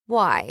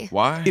Why?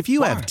 Why? If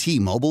you have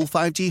T-Mobile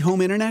 5G home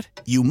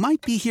internet, you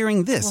might be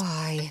hearing this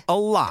Why? a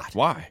lot.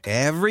 Why?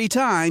 Every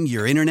time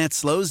your internet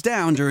slows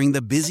down during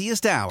the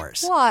busiest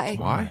hours. Why?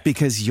 Why?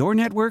 Because your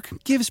network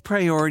gives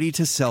priority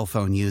to cell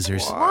phone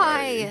users.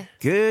 Why?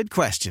 Good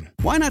question.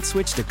 Why not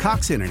switch to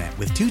Cox Internet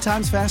with 2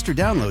 times faster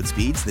download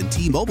speeds than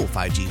T-Mobile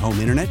 5G home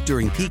internet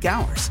during peak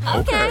hours?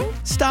 Okay.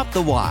 Stop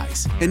the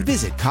whys and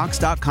visit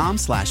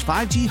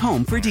cox.com/5G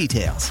home for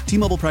details.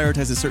 T-Mobile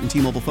prioritizes certain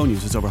T-Mobile phone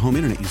users over home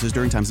internet users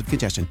during times of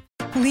congestion.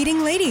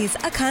 Leading Ladies,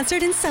 a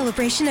concert in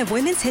celebration of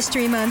Women's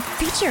History Month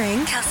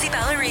featuring Kelsey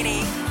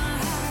Ballerini,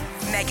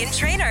 Meghan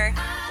Trainor,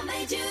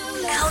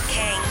 Elle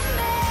King,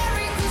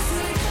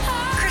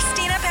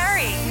 Christina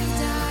Perri.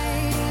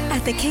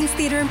 At the King's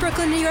Theater in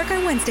Brooklyn, New York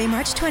on Wednesday,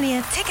 March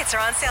 20th. Tickets are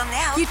on sale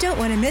now. You don't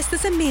want to miss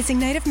this amazing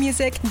night of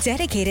music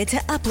dedicated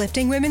to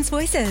uplifting women's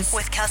voices.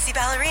 With Kelsey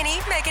Ballerini,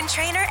 Meghan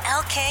Trainor,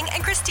 Elle King,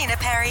 and Christina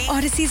Perri.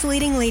 Odyssey's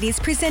Leading Ladies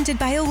presented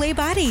by Olay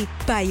Body.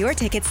 Buy your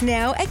tickets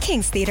now at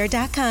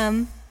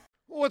kingstheater.com.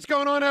 What's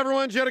going on,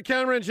 everyone? Joe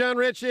Decamara and John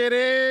Rich. It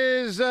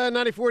is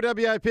 94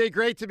 WIP.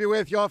 Great to be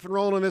with you. Off and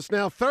rolling on this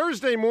now.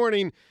 Thursday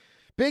morning,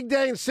 big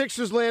day in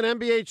Sixers land,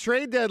 NBA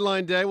trade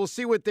deadline day. We'll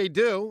see what they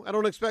do. I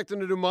don't expect them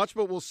to do much,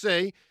 but we'll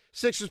see.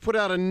 Sixers put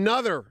out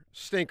another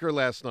stinker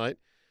last night.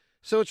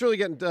 So it's really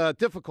getting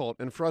difficult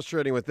and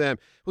frustrating with them.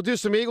 We'll do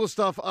some Eagles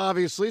stuff,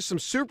 obviously. Some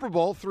Super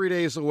Bowl 3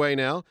 days away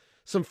now.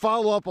 Some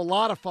follow-up, a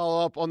lot of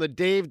follow-up on the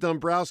Dave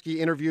Dombrowski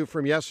interview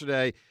from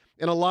yesterday.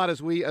 And a lot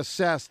as we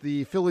assess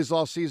the Phillies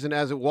offseason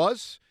as it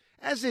was,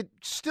 as it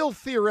still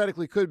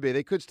theoretically could be.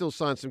 They could still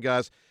sign some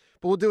guys.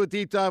 But we'll do a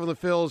deep dive on the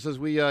Phils as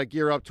we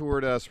gear up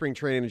toward spring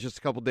training in just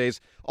a couple days.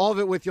 All of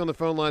it with you on the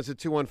phone lines at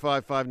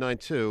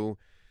 215-592-9494.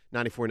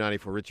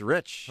 Richie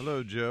Rich.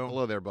 Hello, Joe.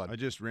 Hello there, bud. I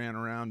just ran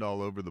around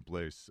all over the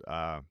place.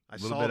 A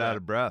little saw bit that. out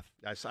of breath.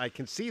 I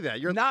can see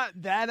that. You're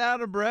Not that out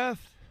of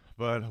breath,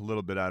 but a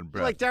little bit out of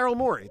breath. like Daryl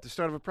Morey at the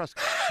start of a press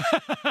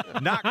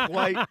conference. Not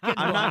quite.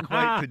 I'm not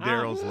quite to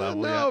Daryl's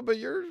level No, yet. but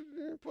you're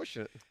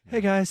pushing it.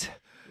 Hey, guys.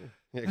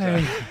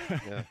 Exactly.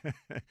 Yeah,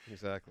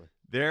 exactly.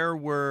 There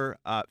were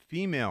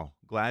female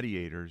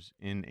gladiators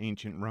in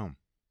ancient Rome.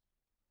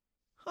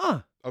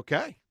 Huh.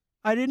 Okay.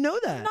 I didn't know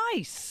that.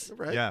 Nice.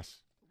 Right. Yes.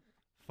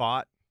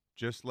 Fought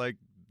just like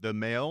the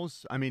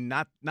males. I mean,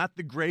 not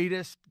the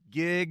greatest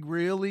gig,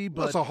 really, Well,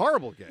 but it's a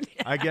horrible game.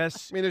 I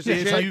guess I mean, there's a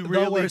if chance- you the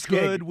really worst gig.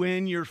 could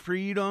win your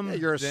freedom, Yeah,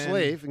 you're a then-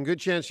 slave, and good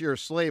chance you're a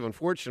slave,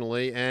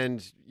 unfortunately,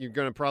 and you're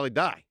going to probably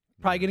die.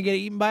 Probably going to get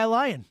eaten by a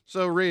lion.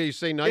 So, Rhea, you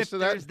say nice If to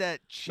that? there's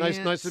that chance,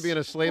 Nice to being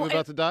a slave Well,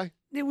 about to die?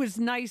 It was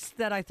nice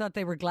that I thought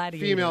they were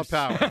gladiators. Female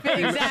power.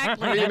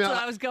 Exactly. That's what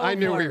I was going I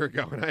knew for. where you were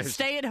going.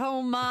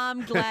 Stay-at-home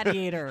mom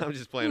gladiator. I'm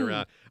just playing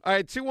around. All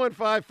right,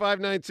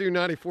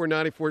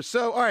 215-592-9494.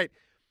 So, all right,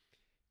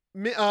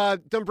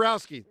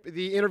 Dombrowski,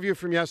 the interview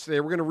from yesterday,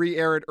 we're going to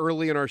re-air it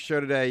early in our show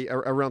today,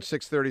 around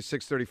 6:30,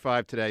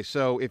 6:35 today.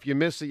 So if you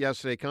missed it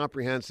yesterday,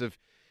 comprehensive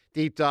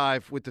deep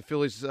dive with the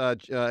Phillies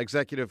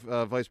executive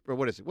vice, or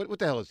what is it? What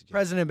the hell is it?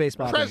 President of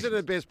Baseball. President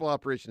of Baseball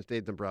Operations,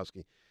 Dave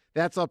Dombrowski.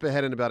 That's up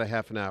ahead in about a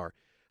half an hour.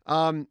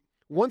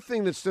 One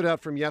thing that stood out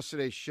from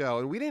yesterday's show,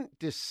 and we didn't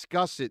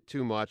discuss it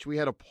too much. We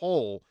had a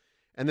poll,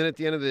 and then at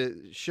the end of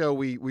the show,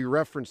 we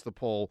referenced the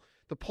poll.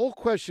 The poll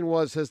question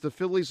was, has the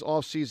Phillies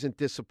offseason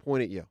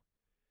disappointed you?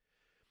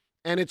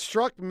 And it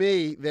struck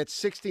me that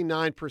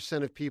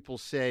 69% of people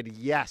said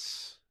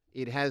yes,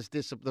 it has.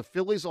 The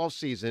Phillies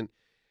offseason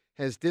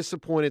has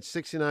disappointed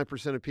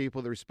 69% of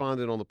people that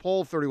responded on the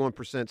poll.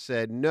 31%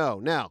 said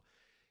no. Now,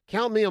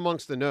 count me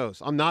amongst the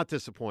no's. I'm not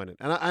disappointed.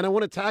 And I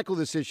want to tackle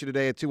this issue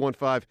today at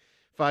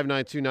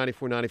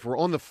 215-592-9494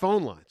 on the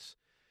phone lines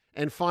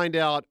and find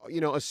out,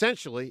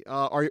 essentially,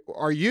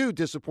 are you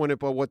disappointed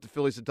by what the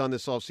Phillies have done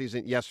this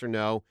offseason, yes or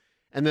no?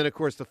 And then, of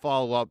course, the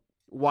follow-up,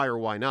 why or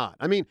why not?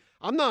 I mean,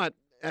 I'm not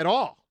at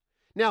all.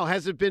 Now,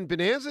 has it been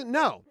bonanza?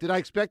 No. Did I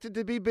expect it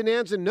to be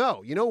bonanza?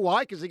 No. You know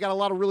why? Because they got a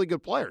lot of really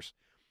good players.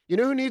 You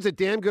know who needs a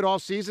damn good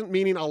offseason,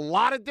 meaning a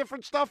lot of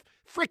different stuff?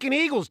 Freaking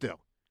Eagles do.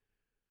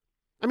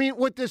 I mean,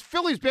 what this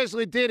Phillies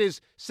basically did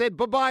is said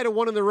bye-bye to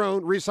one of their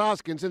own, Rhys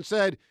Hoskins, and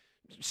said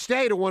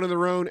stay to one of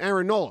their own,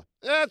 Aaron Nola.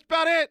 That's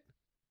about it.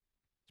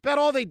 It's about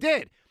all they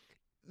did.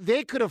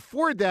 They could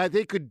afford that.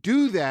 They could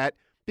do that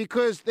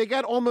because they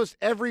got almost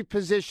every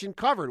position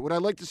covered. Would I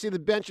like to see the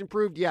bench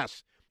improved?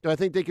 Yes. Do I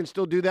think they can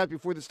still do that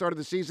before the start of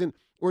the season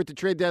or at the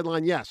trade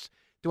deadline? Yes.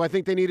 Do I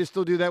think they need to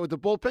still do that with the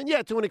bullpen?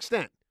 Yeah, to an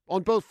extent,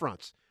 on both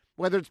fronts,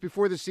 whether it's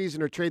before the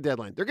season or trade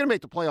deadline. They're going to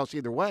make the playoffs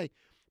either way.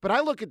 But I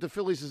look at the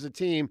Phillies as a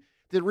team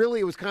that really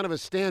it was kind of a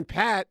stand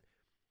pat,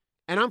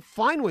 and I'm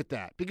fine with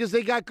that because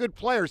they got good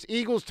players.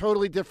 Eagles,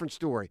 totally different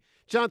story.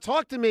 John,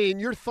 talk to me and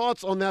your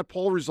thoughts on that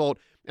poll result.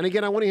 And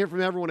again, I want to hear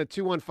from everyone at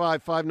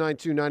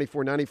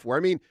 215-592-9494. I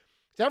mean,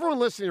 to everyone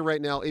listening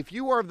right now, if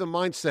you are of the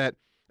mindset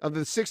of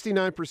the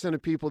 69%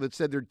 of people that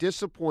said they're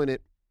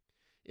disappointed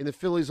in the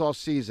Phillies all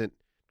season,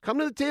 come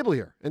to the table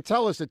here and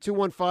tell us at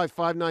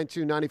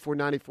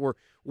 215-592-9494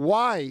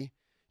 why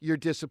you're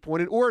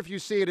disappointed. Or if you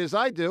see it as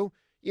I do,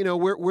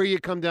 where you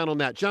come down on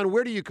that. John,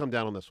 where do you come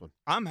down on this one?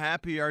 I'm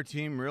happy our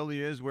team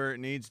really is where it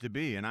needs to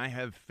be, and I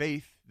have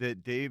faith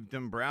that Dave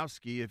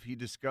Dombrowski, if he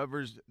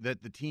discovers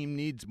that the team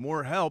needs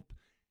more help,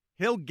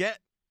 he'll get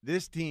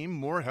this team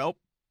more help,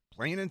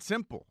 plain and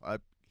simple.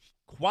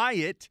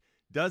 Quiet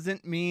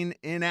doesn't mean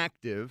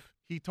inactive.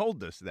 He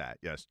told us that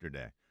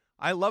yesterday.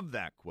 I love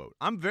that quote.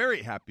 I'm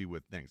very happy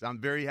with things. I'm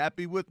very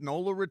happy with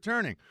Nola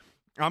returning.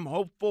 I'm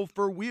hopeful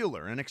for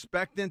Wheeler and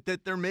expectant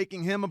that they're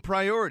making him a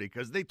priority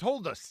because they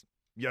told us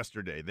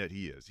yesterday that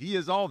he is. He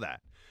is all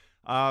that.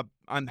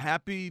 I'm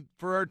happy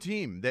for our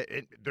team.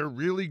 They're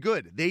really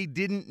good. They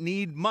didn't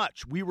need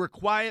much. We were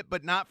quiet,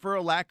 but not for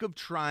a lack of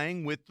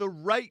trying with the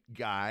right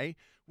guy,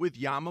 with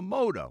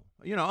Yamamoto.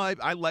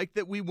 I like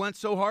that we went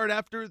so hard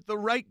after the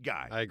right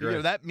guy. I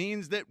agree. That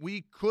means that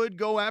we could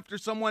go after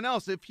someone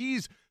else if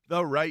he's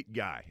the right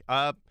guy.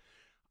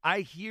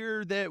 I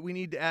hear that we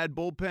need to add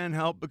bullpen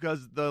help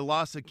because the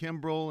loss of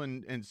Kimbrel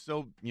and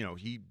so,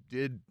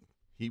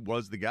 he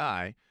was the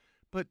guy.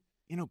 But,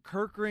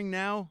 Kerkering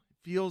now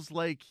feels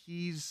like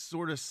he's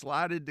sort of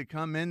slotted to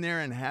come in there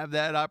and have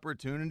that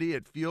opportunity.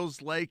 It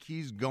feels like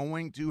he's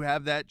going to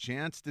have that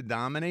chance to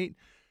dominate.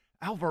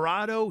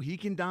 Alvarado, he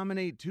can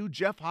dominate too.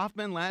 Jeff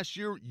Hoffman last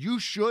year, you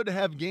should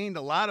have gained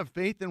a lot of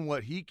faith in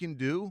what he can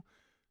do.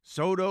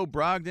 Soto,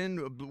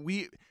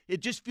 Brogdon,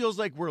 it just feels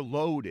like we're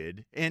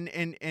loaded. And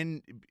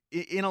in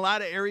a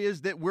lot of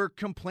areas that we're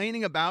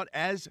complaining about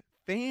as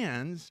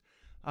fans,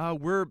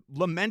 we're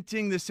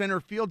lamenting the center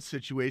field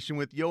situation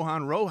with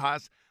Johan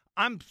Rojas.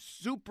 I'm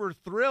super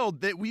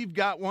thrilled that we've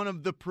got one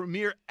of the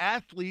premier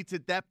athletes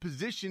at that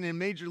position in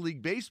Major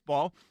League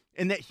Baseball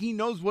and that he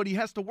knows what he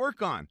has to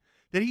work on.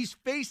 That he's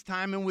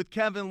FaceTiming with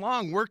Kevin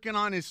Long, working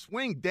on his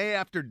swing day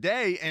after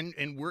day,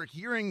 and we're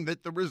hearing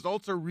that the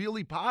results are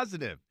really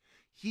positive.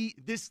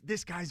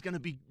 This guy's going to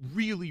be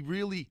really,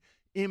 really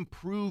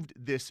improved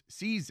this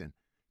season.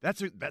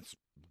 That's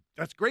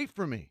great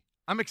for me.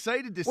 I'm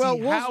excited to see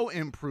how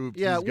improved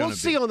he's going to be. Yeah, we'll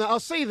see on that. I'll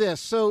say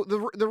this. So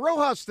the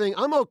Rojas thing,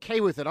 I'm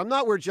okay with it. I'm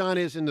not where John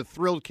is in the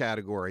thrilled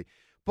category.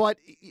 But,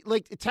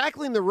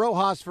 tackling the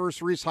Rojas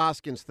versus Rhys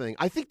Hoskins thing,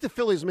 I think the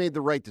Phillies made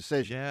the right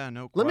decision. Yeah,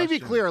 no question. Let me be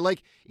clear.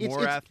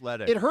 More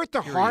athletic. It hurt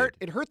the period. heart.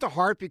 It hurt the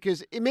heart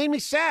because it made me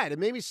sad. It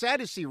made me sad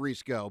to see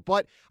Rhys go.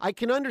 But I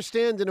can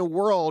understand in a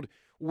world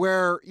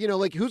where,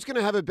 who's going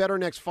to have a better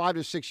next 5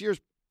 to 6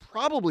 years?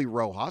 Probably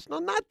Rojas. No,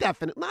 not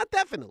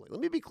definitely. Let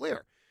me be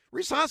clear.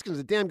 Rhys Hoskins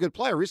is a damn good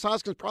player. Rhys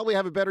Hoskins probably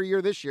have a better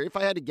year this year, if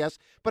I had to guess.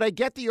 But I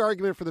get the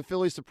argument for the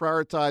Phillies to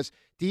prioritize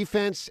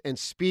defense and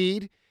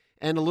speed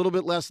and a little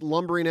bit less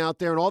lumbering out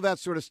there and all that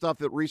sort of stuff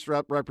that Rhys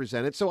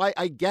represented. So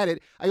I get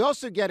it. I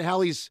also get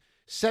how he's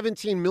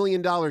 $17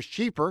 million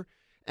cheaper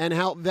and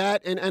how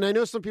that, and I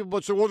know some people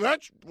would say,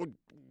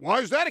 why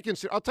is that a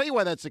consideration? I'll tell you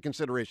why that's a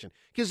consideration.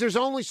 Because there's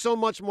only so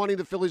much money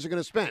the Phillies are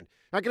going to spend.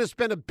 They're not going to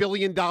spend $1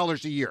 billion a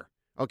year,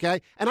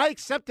 okay? And I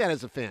accept that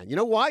as a fan. You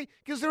know why?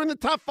 Because they're in the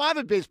top 5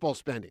 of baseball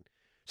spending.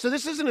 So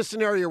this isn't a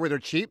scenario where they're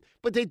cheap,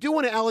 but they do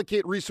want to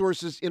allocate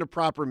resources in a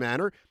proper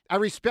manner. I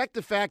respect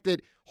the fact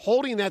that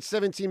holding that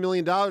 $17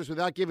 million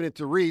without giving it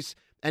to Rhys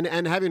and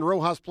having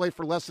Rojas play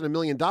for less than $1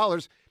 million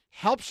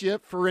helps you,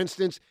 for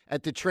instance,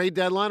 at the trade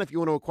deadline if you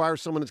want to acquire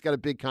someone that's got a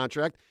big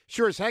contract.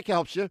 Sure as heck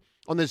helps you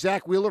on the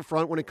Zach Wheeler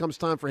front when it comes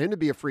time for him to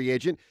be a free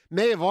agent.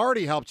 May have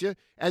already helped you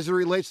as it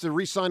relates to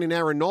re-signing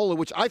Aaron Nola,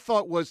 which I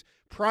thought was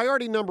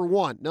priority number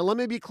 1. Now, let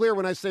me be clear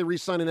when I say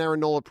re-signing Aaron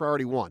Nola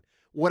priority 1.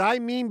 What I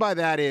mean by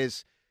that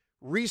is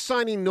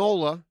re-signing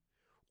Nola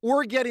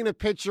or getting a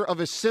pitcher of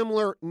a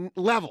similar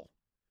level.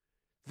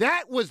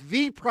 That was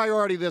the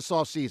priority this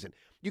offseason.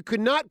 You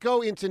could not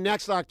go into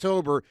next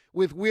October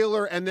with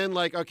Wheeler and then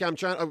I'm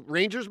trying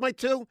Ranger's my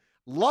 2.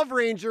 Love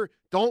Ranger.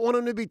 Don't want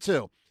him to be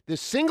 2. The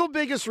single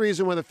biggest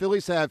reason why the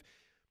Phillies have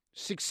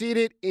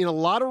succeeded in a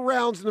lot of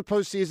rounds in the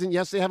postseason,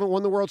 yes, they haven't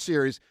won the World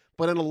Series,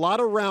 but in a lot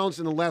of rounds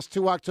in the last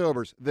 2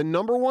 Octobers, the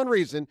number one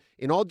reason,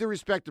 in all due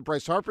respect to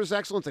Bryce Harper's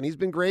excellence, and he's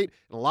been great,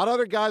 and a lot of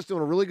other guys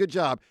doing a really good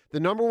job, the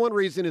number one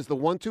reason is the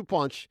 1-2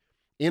 punch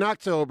in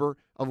October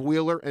of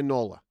Wheeler and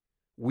Nola.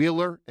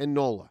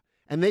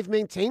 And they've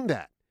maintained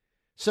that.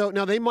 So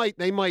now they might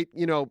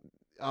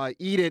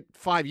eat it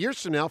 5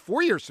 years from now,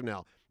 4 years from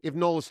now, if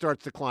Nola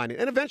starts declining.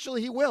 And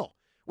eventually he will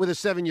with a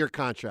 7-year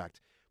contract.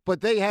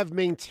 But they have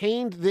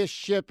maintained this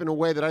ship in a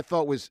way that I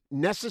thought was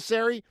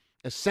necessary,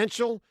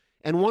 essential,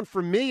 and one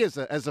for me as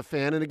a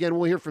fan. And again,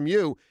 we'll hear from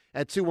you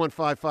at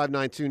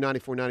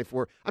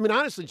 215-592-9494. I mean,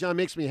 honestly, John,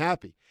 makes me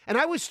happy. And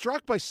I was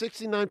struck by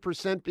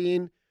 69%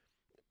 being,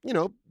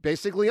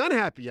 basically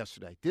unhappy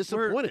yesterday,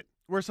 disappointed.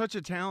 We're such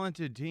a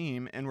talented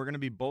team, and we're going to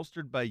be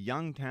bolstered by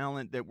young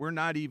talent that we're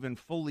not even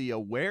fully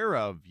aware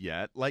of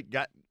yet, like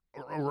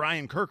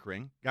Ryan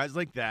Kerkering, guys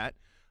like that.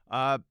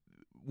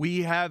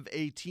 We have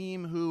a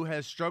team who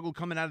has struggled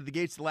coming out of the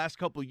gates the last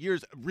couple of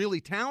years, a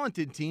really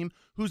talented team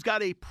who's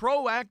got a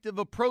proactive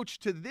approach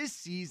to this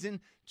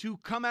season to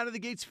come out of the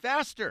gates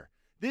faster.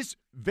 This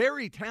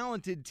very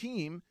talented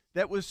team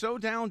that was so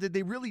talented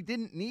they really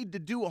didn't need to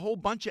do a whole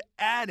bunch of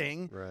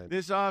adding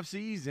this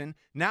offseason,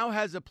 now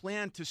has a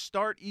plan to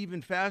start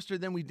even faster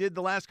than we did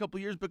the last couple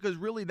of years, because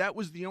really that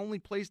was the only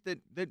place that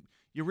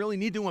you really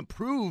need to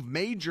improve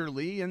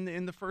majorly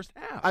in the first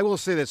half. I will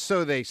say that,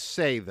 so they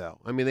say, though.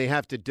 I mean, they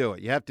have to do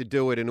it. You have to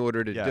do it in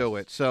order to do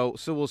it. So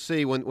we'll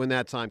see when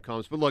that time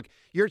comes. But look,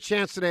 your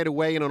chance today to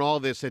weigh in on all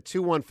this at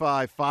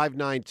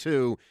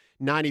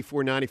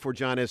 215-592-9494,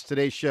 John, as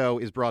today's show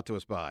is brought to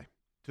us by.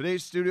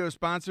 Today's studio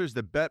sponsor is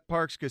the Bet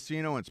Parks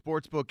Casino and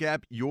Sportsbook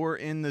app. You're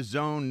in the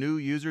zone. New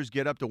users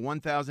get up to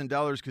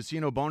 $1,000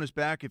 casino bonus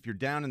back if you're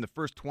down in the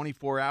first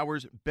 24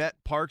 hours. Bet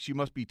Parks, you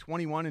must be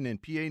 21 and in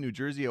PA, New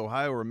Jersey,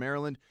 Ohio, or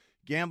Maryland.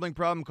 Gambling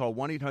problem, call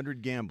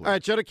 1-800-GAMBLER. All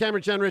right, Joe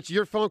Decamara, John Rich,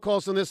 your phone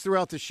calls on this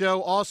throughout the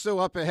show. Also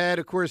up ahead,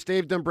 of course,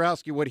 Dave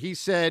Dombrowski, what he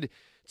said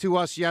to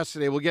us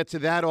yesterday. We'll get to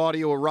that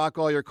audio. We'll rock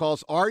all your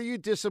calls. Are you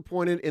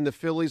disappointed in the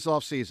Phillies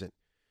offseason?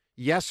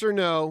 Yes or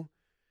no?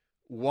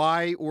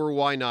 Why or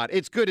why not?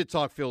 It's good to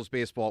talk Phillies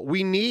baseball.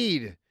 We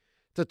need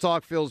to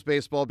talk Phillies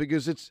baseball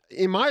because it's,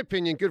 in my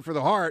opinion, good for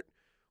the heart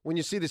when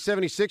you see the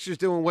 76ers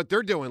doing what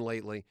they're doing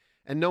lately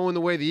and knowing the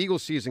way the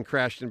Eagles season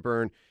crashed and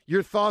burned.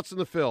 Your thoughts on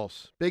the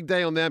Phils? Big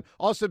day on them.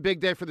 Also big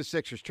day for the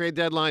Sixers. Trade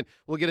deadline.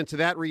 We'll get into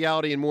that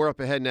reality and more up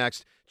ahead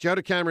next. Joe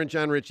Decamara and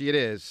John Ritchie, it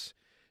is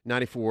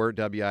 94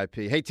 WIP.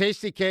 Hey,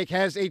 Tasty Cake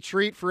has a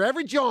treat for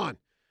every John.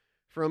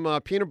 From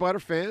peanut butter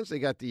fans, they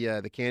got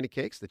the candy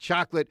cakes, the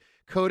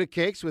chocolate-coated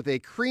cakes with a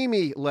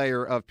creamy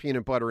layer of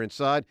peanut butter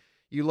inside.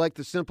 You like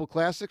the simple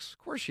classics? Of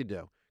course you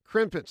do.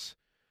 Crimpets,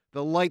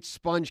 the light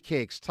sponge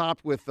cakes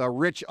topped with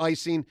rich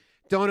icing.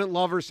 Donut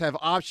lovers have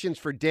options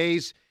for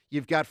days.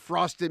 You've got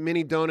frosted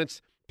mini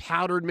donuts,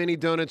 powdered mini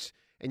donuts,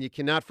 and you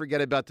cannot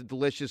forget about the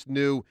delicious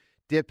new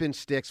Dip and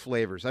Sticks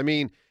flavors. I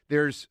mean,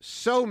 there's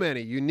so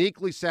many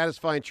uniquely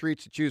satisfying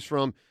treats to choose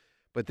from.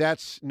 But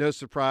that's no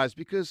surprise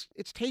because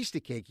it's Tasty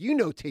Cake. You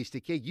know Tasty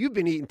Cake. You've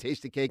been eating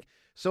Tasty Cake.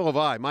 So have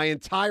I. My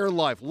entire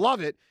life. Love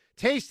it.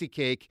 Tasty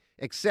Cake,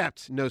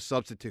 except no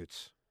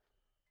substitutes.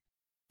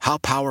 How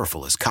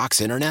powerful is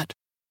Cox Internet?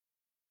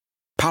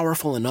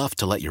 Powerful enough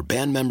to let your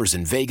band members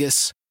in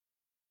Vegas,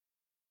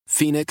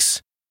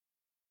 Phoenix,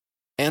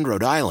 and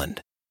Rhode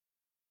Island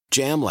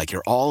jam like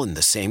you're all in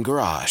the same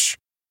garage.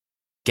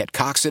 Get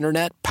Cox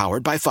Internet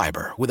powered by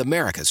fiber with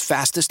America's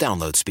fastest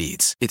download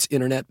speeds. It's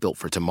internet built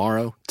for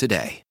tomorrow,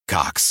 today.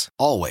 Cox,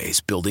 always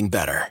building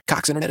better.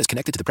 Cox Internet is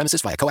connected to the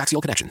premises via coaxial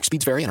connection.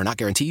 Speeds vary and are not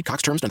guaranteed.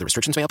 Cox terms and other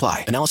restrictions may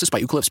apply. Analysis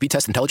by Ookla Speed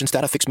Test Intelligence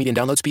Data. Fixed median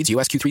download speeds.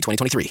 US Q3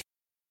 2023.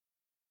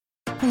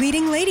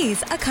 Leading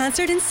Ladies, a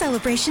concert in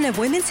celebration of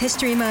Women's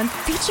History Month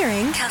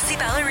featuring Kelsey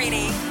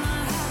Ballerini,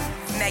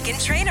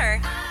 Meghan Trainor,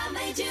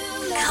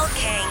 Elle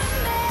King,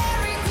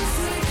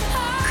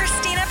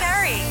 Christina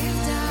Perry.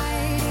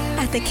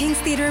 At the King's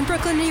Theater in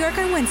Brooklyn, New York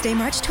on Wednesday,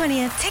 March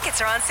 20th.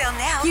 Tickets are on sale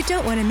now. You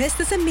don't want to miss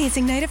this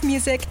amazing night of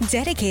music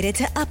dedicated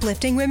to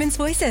uplifting women's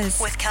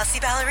voices. With Kelsey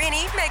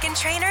Ballerini, Meghan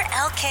Trainor,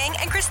 Elle King,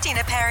 and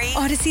Christina Perry.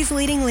 Odyssey's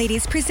Leading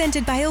Ladies,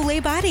 presented by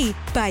Olay Body.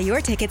 Buy your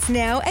tickets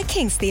now at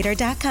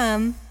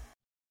kingstheater.com.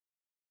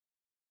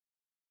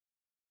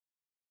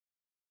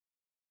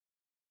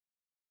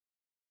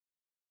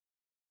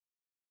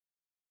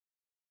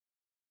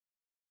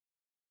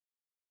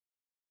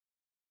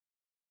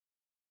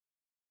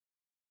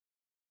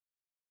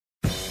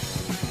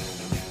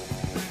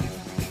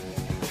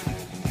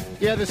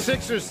 Yeah, the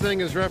Sixers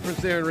thing is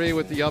referenced there, Reed,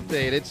 with the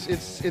update.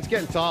 It's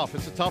getting tough.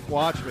 It's a tough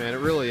watch, man. It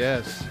really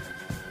is.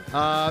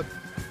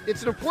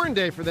 It's an important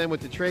day for them with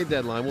the trade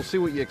deadline. We'll see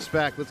what you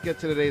expect. Let's get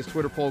to today's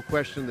Twitter poll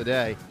question of the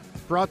day.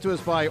 Brought to us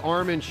by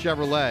Armin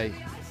Chevrolet.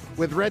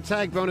 With Red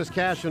Tag bonus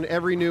cash on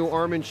every new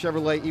Armin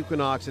Chevrolet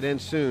Equinox, it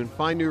ends soon.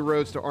 Find new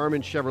roads to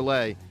Armin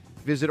Chevrolet.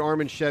 Visit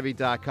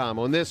ArminChevy.com.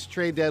 On this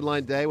trade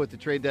deadline day, with the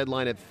trade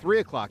deadline at 3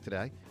 o'clock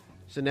today,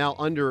 so now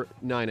under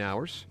 9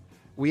 hours,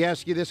 we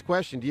ask you this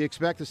question. Do you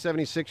expect the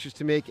 76ers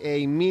to make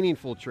a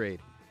meaningful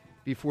trade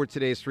before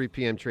today's 3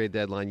 p.m. trade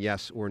deadline,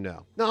 yes or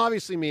no? Now,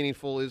 obviously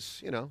meaningful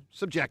is,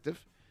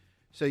 subjective,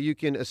 so you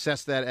can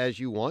assess that as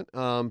you want.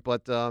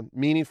 But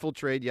meaningful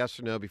trade, yes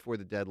or no, before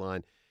the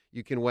deadline.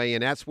 You can weigh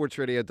in at Sports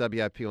Radio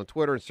WIP on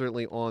Twitter and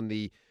certainly on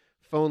the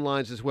phone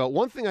lines as well.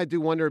 One thing I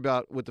do wonder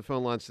about with the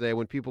phone lines today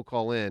when people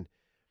call in,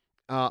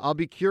 I'll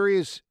be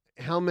curious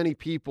how many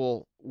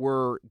people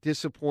were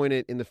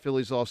disappointed in the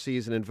Phillies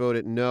offseason and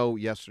voted no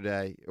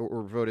yesterday,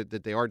 or voted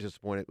that they are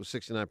disappointed. It was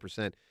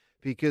 69%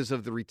 because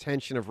of the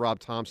retention of Rob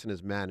Thompson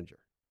as manager.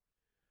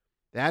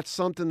 That's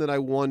something that I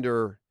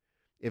wonder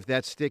if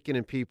that's sticking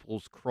in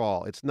people's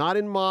craw. It's not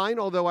in mine,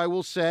 although I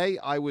will say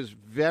I was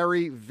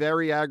very,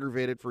 very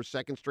aggravated for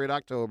second straight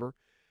October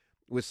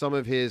with some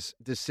of his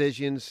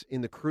decisions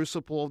in the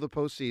crucible of the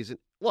postseason.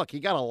 Look,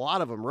 he got a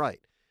lot of them right.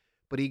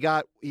 But he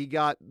got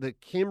the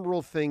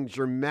Kimbrel thing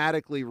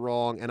dramatically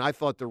wrong, and I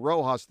thought the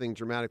Rojas thing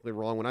dramatically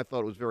wrong when I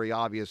thought it was very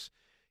obvious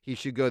he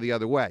should go the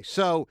other way.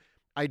 So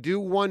I do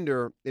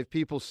wonder if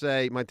people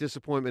say my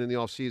disappointment in the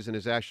offseason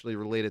is actually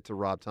related to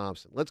Rob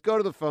Thompson. Let's go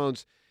to the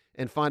phones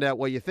and find out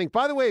what you think.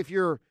 By the way, if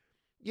you're,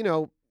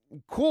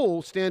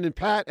 cool, standing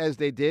pat as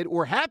they did,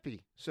 or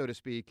happy, so to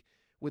speak,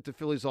 with the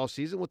Phillies all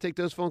season. We'll take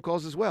those phone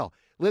calls as well.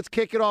 Let's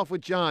kick it off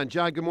with John.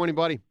 John, good morning,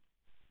 buddy.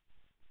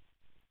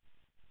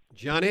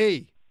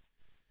 Johnny.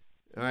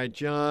 All right,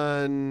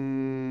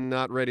 John,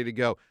 not ready to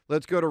go.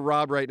 Let's go to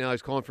Rob right now.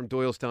 He's calling from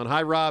Doylestown.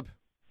 Hi, Rob.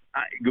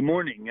 Hi, good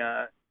morning.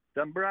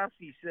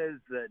 Dombrowski says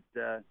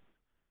that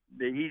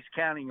he's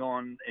counting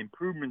on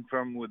improvement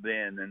from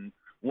within, and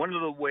one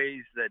of the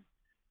ways that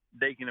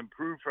they can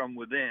improve from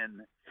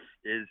within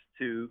is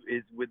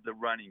with the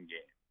running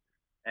game.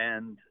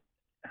 And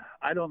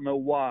I don't know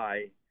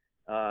why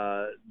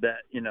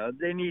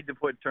they need to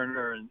put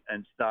Turner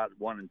and Stott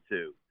 1 and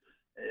 2.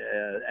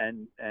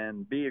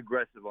 And be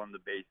aggressive on the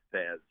base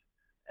paths.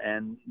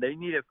 And they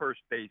need a first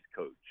base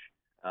coach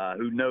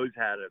who knows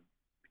how to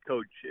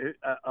coach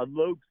a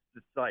Loeb's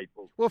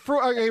disciple. Well,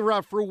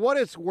 Rob, for what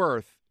it's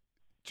worth,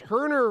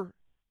 Turner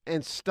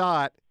and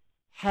Stott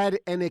had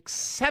an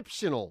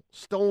exceptional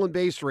stolen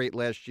base rate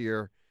last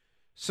year.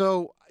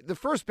 So the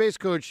first base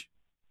coach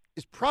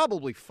is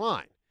probably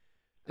fine.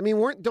 I mean,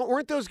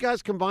 weren't those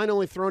guys combined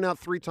only thrown out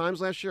 3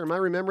 times last year? Am I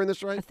remembering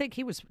this right? I think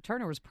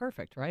Turner was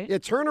perfect, right? Yeah,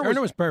 Turner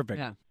was perfect.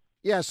 Yeah.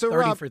 Yeah, so 30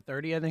 Rob, for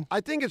 30, I think.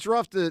 I think it's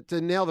rough to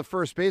nail the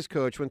first base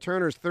coach when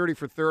Turner's 30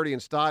 for 30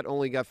 and Stott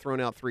only got thrown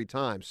out 3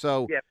 times.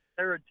 So yeah,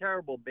 they're a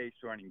terrible base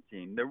running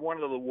team. They're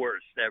one of the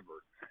worst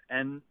ever,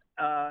 and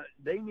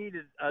they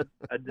needed a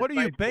What are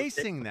you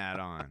basing that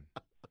on?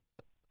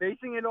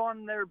 Basing it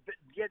on their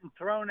getting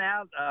thrown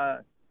out.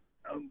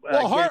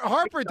 Well,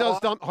 Harper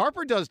does dumb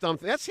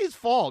things. That's his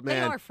fault,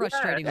 man. They are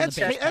frustrating on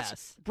the base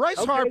pass.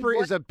 Bryce Harper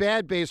is a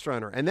bad base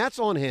runner, and that's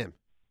on him.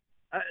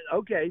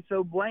 Okay,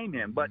 so blame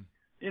him. But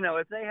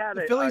if they had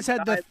The Phillies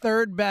had the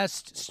third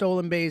best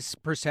stolen base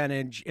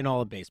percentage in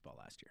all of baseball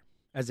last year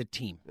as a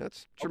team.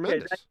 That's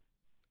tremendous. Okay,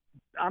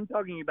 I'm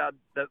talking about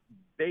the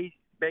base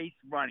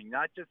running,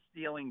 not just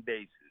stealing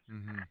bases.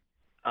 Mm-hmm.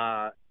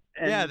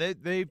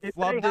 They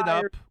flubbed it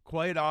up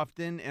quite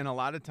often, and a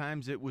lot of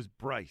times it was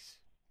Bryce.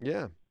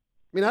 Yeah.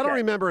 I mean, I don't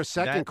remember a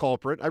second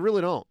culprit. I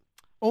really don't.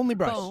 Only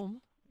Bryce.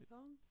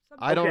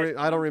 I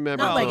don't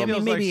remember. Not maybe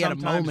like he had a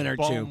moment or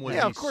two.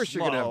 Yeah, of course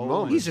you're going to have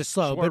moments. He's just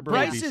slow, but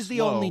Bryce is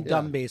the only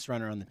dumb base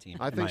runner on the team.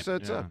 I think so,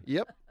 too.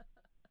 Yep.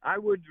 I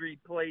would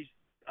replace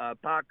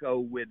Paco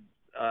with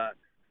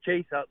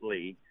Chase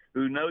Utley,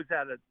 who knows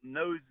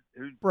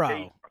who's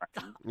Bro.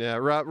 Yeah,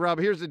 Rob,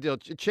 here's the deal.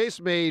 Chase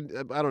made,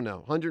 I don't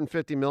know,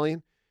 $150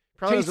 million.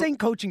 Chase ain't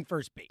coaching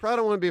first base. Probably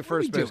don't want to be a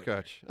first base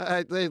coach.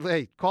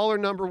 Hey, caller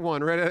number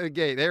 1 right out of the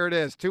gate. There it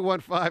is,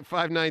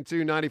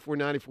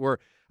 215-592-9494.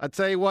 I'll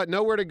tell you what,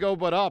 nowhere to go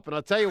but up, and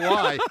I'll tell you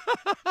why.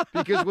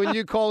 Because when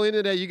you call in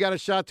today, you got a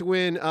shot to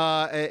win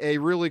a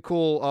really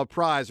cool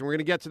prize, and we're going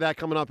to get to that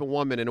coming up in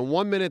 1 minute. In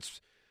 1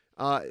 minute,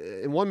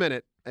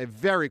 a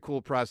very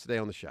cool prize today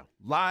on the show.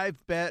 Live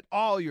bet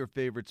all your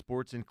favorite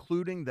sports,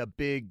 including the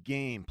big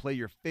game. Play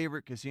your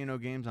favorite casino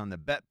games on the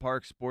Bet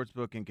Park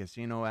Sportsbook and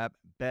Casino app.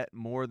 Bet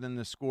more than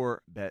the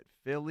score. Bet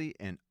Philly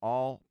and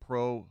all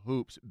pro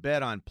hoops.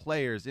 Bet on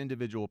players,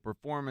 individual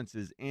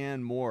performances,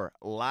 and more.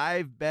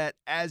 Live bet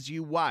as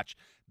you watch.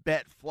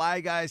 Bet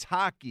Fly Guys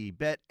hockey.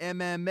 Bet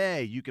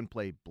MMA. You can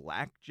play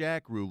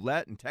blackjack,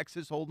 roulette, and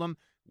Texas Hold'em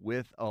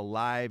with a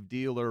live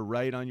dealer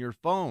right on your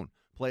phone.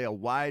 Play a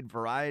wide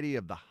variety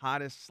of the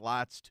hottest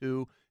slots,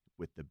 too.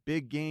 With the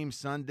big game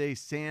Sunday,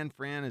 San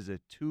Fran is a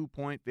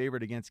 2-point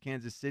favorite against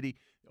Kansas City.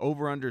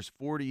 Over-unders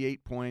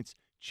 48 points.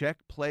 Check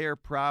player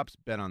props.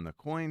 Bet on the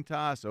coin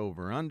toss,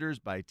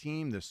 over-unders by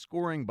team, the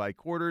scoring by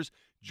quarters.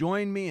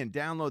 Join me and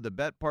download the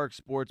Bet Park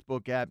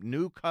Sportsbook app.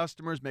 New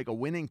customers make a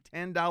winning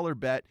 $10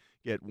 bet.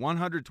 Get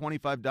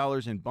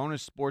 $125 in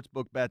bonus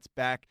sportsbook bets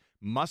back.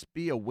 Must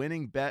be a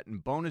winning bet,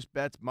 and bonus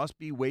bets must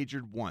be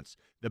wagered once.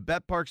 The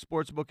Bet Park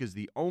Sportsbook is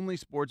the only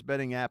sports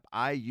betting app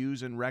I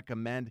use and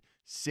recommend.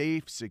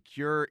 Safe,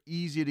 secure,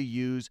 easy to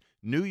use.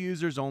 New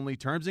users only.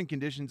 Terms and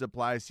conditions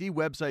apply. See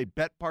website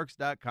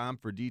betparks.com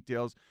for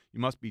details.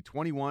 You must be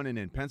 21 and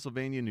in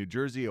Pennsylvania, New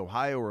Jersey,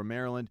 Ohio, or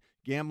Maryland.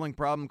 Gambling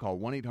problem? Call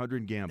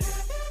 1-800-GAMBLER.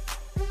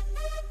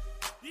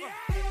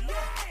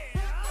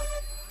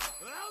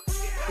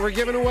 We're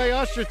giving away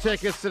Usher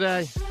tickets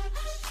today.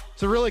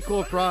 It's a really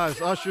cool prize.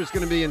 Usher's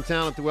going to be in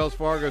town at the Wells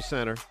Fargo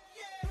Center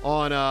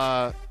on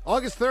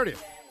August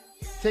 30th.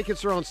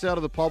 Tickets are on sale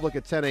to the public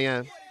at 10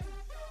 a.m.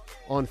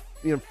 On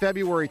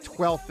February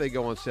 12th, they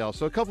go on sale.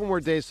 So a couple more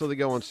days till they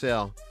go on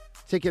sale.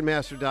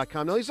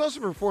 Ticketmaster.com. Now, he's also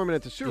performing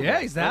at the Super Bowl.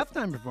 Yeah, he's the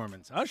halftime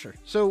performance, Usher.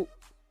 So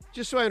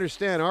just so I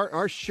understand,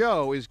 our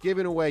show is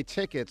giving away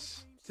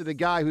tickets to the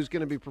guy who's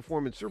going to be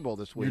performing Super Bowl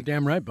this week. You're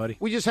damn right, buddy.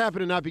 We just happen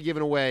to not be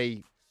giving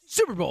away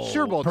Super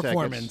Bowl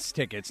performance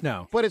tickets.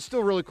 No. But it's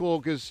still really cool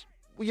because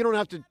you don't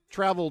have to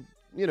travel,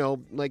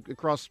 like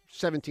across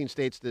 17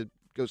 states to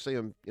go see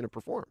him,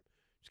 perform.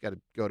 Just got to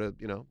go to,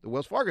 the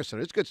Wells Fargo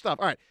Center. It's good stuff.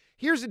 All right,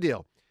 here's the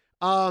deal.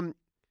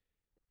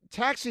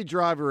 Taxi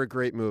Driver, a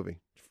great movie.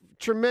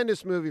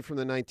 Tremendous movie from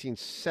the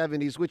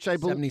 1970s, which I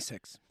believe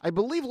 76. I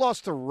believe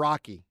lost to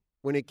Rocky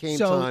when it came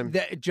time.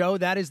 Joe,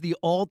 that is the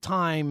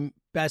all-time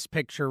Best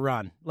Picture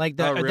run. Like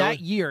really? that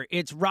year.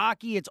 It's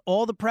Rocky, it's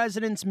All the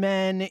President's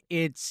Men,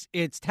 it's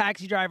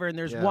Taxi Driver, and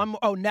there's one more.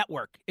 Oh,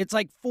 Network. It's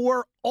like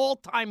 4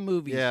 all-time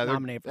movies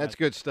nominated for that's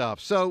good stuff.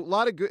 So a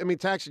lot of good. I mean,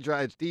 Taxi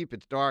Driver, it's deep,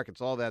 it's dark,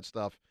 it's all that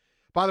stuff.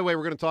 By the way,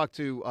 we're going to talk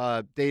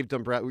to Dave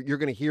Dombrowski. You're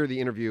going to hear the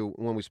interview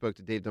when we spoke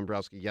to Dave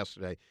Dombrowski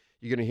yesterday.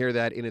 You're going to hear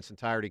that in its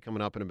entirety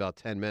coming up in about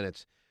 10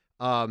 minutes.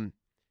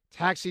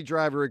 Taxi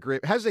Driver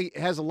has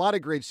a lot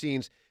of great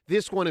scenes.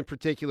 This one in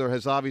particular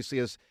has obviously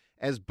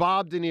as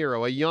Bob De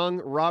Niro, a young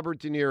Robert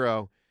De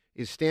Niro,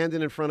 is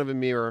standing in front of a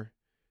mirror,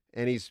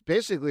 and he's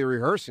basically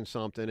rehearsing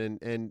something,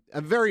 and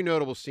a very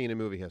notable scene in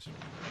movie history.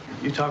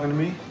 You talking to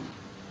me?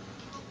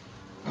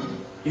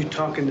 You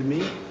talking to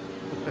me?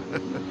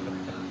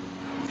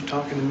 You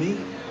talking to me?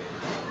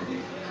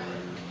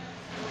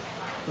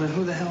 Well,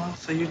 who the hell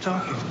else are you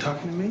talking? You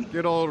talking to me?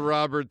 Good old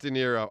Robert De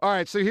Niro. All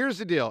right, so here's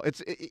the deal.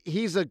 It's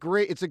a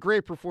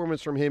great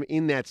performance from him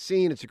in that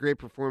scene. It's a great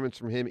performance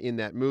from him in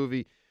that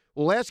movie.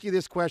 We'll ask you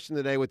this question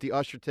today with the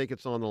Usher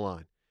tickets on the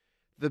line.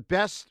 The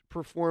best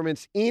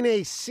performance in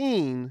a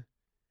scene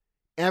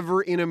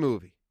ever in a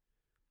movie.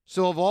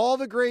 So of all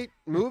the great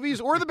movies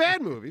or the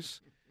bad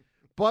movies,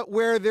 but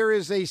where there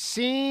is a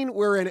scene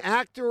where an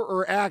actor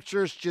or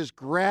actress just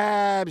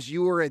grabs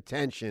your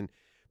attention,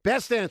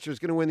 best answer is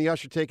going to win the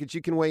Usher tickets.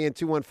 You can weigh in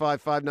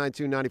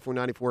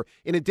 215-592-9494.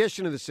 In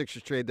addition to the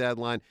Sixers trade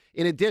deadline,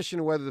 in addition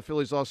to whether the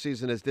Phillies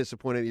offseason has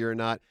disappointed you or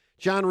not,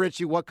 John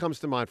Ritchie, what comes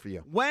to mind for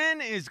you?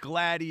 When is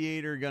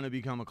Gladiator going to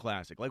become a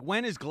classic? Like,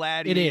 when is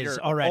Gladiator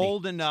already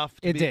old enough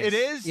to be? Is. It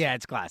is? Yeah,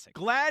 it's classic.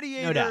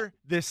 Gladiator, No doubt.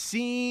 the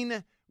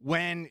scene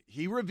when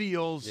he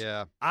reveals,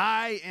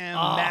 I am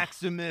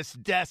Maximus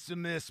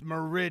Decimus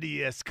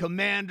Meridius,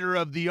 commander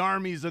of the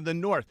armies of the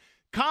North.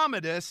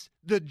 Commodus,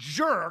 the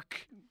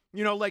jerk,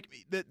 like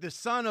the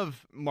son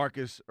of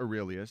Marcus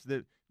Aurelius,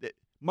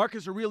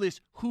 Marcus Aurelius,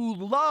 who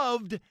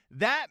loved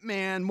that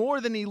man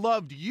more than he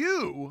loved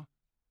you,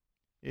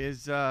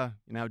 is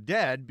now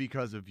dead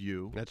because of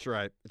you. That's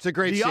right. It's a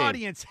great scene. scene. The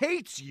audience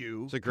hates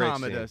you, it's a great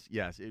Commodus. Scene.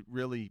 Yes, it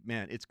really,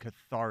 man, it's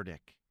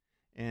cathartic.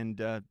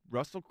 And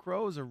Russell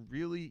Crowe is a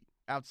really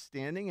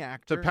outstanding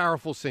actor. It's a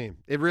powerful scene.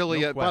 It really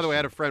No by the way, I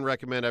had a question. friend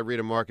recommend I read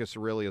a Marcus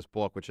Aurelius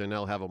book, which I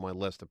now have on my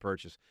list to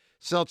purchase.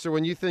 Seltzer,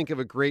 when you think of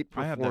a great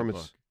I have that performance,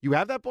 book. you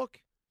have that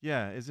book?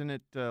 Yeah, isn't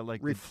it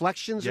like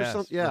Reflections or yes,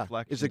 something? Yeah.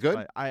 Reflections Is it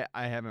good? I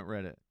haven't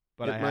read it,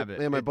 but I have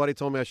it. Yeah, my buddy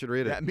told me I should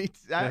read it. Yeah, me,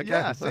 Okay.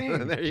 yeah,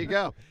 same. There you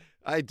go.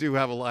 I do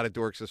have a lot of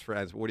dorks as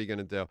friends. What are you going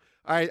to do?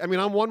 All right. I mean,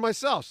 I'm one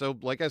myself. So,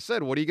 like I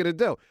said, what are you going to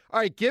do? All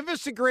right. Give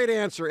us a great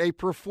answer. A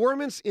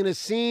performance in a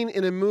scene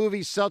in a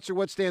movie. Seltzer,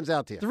 what stands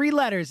out to you? 3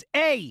 letters.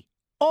 A,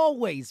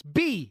 always.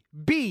 B,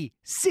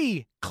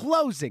 C,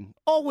 closing.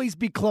 Always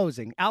be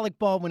closing. Alec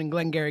Baldwin and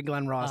Glengarry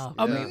Glen Ross.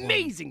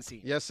 Amazing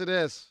scene. Yes, it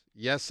is.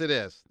 Yes, it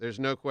is. There's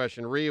no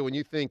question. Rhea, when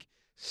you think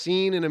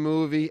scene in a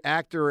movie,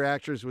 actor or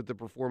actress with the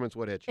performance,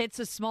 what hits you? It's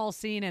a small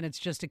scene and it's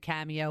just a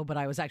cameo, but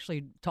I was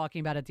actually talking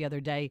about it the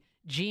other day.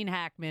 Gene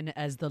Hackman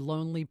as the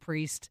lonely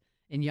priest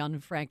in Young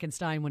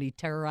Frankenstein when he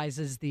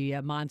terrorizes the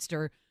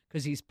monster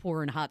because he's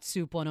pouring hot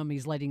soup on him.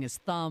 He's lighting his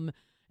thumb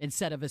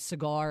instead of a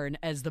cigar. And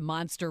as the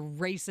monster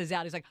races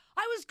out, he's like,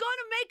 I was going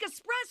to make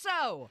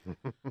espresso.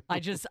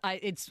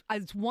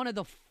 It's one of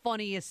the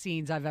funniest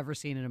scenes I've ever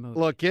seen in a movie.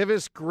 Look, give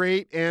us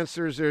great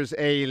answers. There's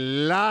a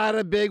lot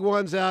of big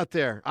ones out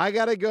there. I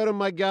got to go to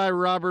my guy,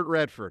 Robert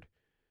Redford,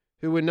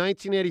 who in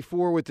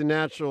 1984 with The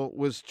Natural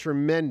was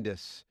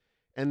tremendous.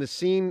 And the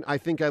scene I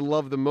think I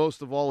love the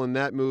most of all in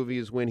that movie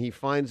is when he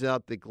finds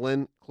out that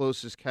Glenn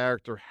Close's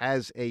character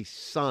has a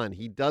son.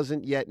 He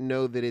doesn't yet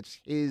know that it's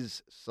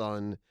his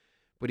son,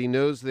 but he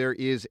knows there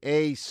is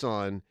a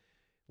son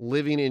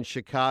living in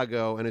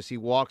Chicago. And as he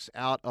walks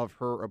out of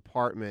her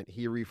apartment,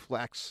 he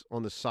reflects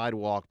on the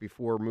sidewalk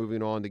before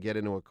moving on to get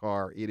into a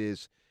car. It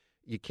is,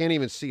 you can't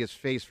even see his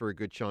face for a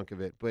good chunk of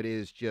it, but it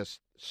is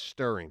just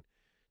stirring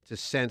to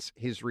sense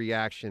his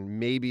reaction.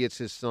 Maybe it's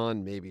his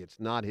son, maybe it's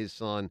not his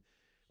son,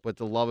 but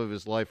the love of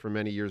his life from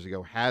many years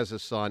ago has a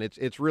son.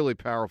 It's really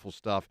powerful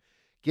stuff.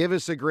 Give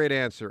us a great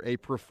answer. A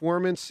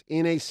performance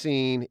in a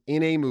scene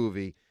in a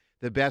movie.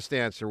 The best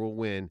answer will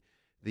win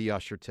the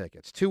Usher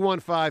tickets.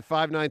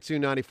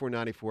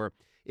 215-592-9494.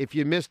 If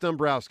you missed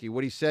Dombrowski,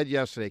 what he said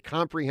yesterday,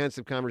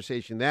 comprehensive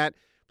conversation, that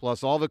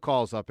plus all the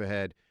calls up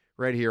ahead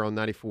right here on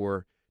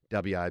 94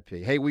 WIP.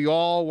 Hey, we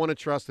all want to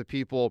trust the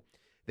people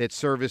that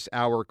service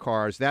our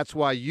cars. That's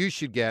why you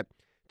should get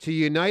to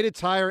United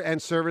Tire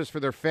and Service for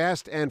their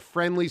fast and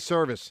friendly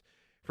service.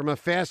 From a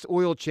fast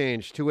oil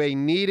change to a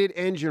needed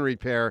engine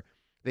repair,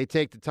 they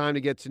take the time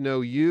to get to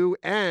know you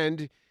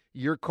and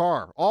your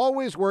car.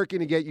 Always working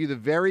to get you the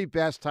very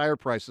best tire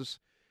prices.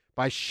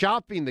 By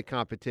shopping the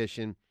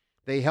competition,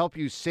 they help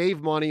you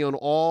save money on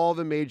all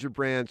the major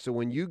brands. So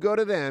when you go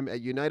to them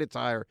at United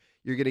Tire,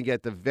 you're going to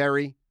get the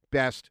very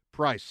best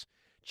price.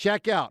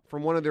 Check out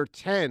from one of their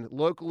 10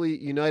 locally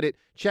United.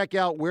 Check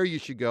out where you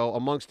should go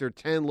amongst their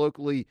 10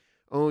 locally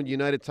owned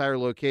United Tire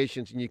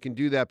locations, and you can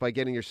do that by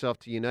getting yourself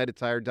to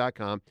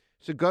UnitedTire.com.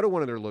 So go to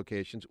one of their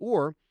locations,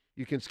 or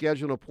you can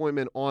schedule an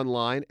appointment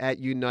online at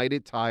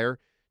UnitedTire.com.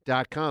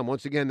 UnitedTire.com.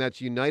 Once again,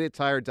 that's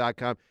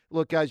UnitedTire.com.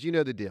 Look, guys, you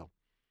know the deal.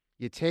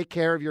 You take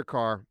care of your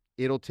car,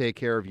 it'll take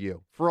care of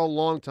you for a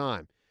long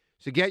time.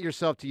 So get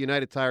yourself to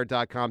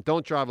UnitedTire.com.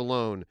 Don't drive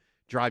alone.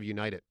 Drive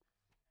United.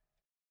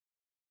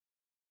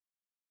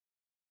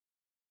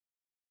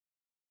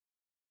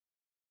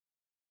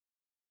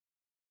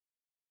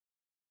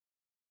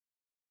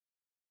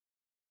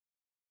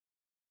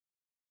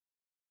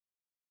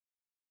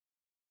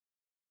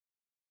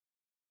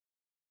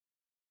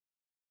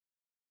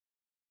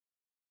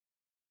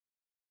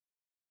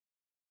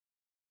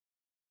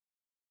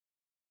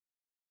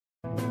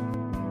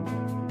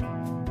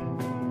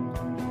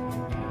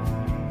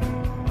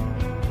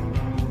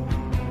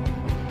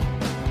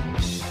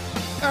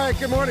 All right,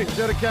 good morning.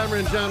 Joe Decamara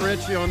and John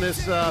Ritchie on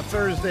this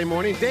Thursday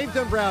morning. Dave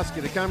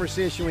Dombrowski, the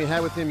conversation we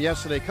had with him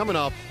yesterday, coming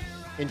up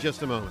in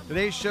just a moment.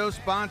 Today's show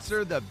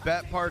sponsor, the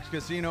Bet Parks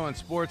Casino and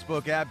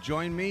Sportsbook app.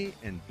 Join me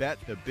and bet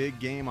the big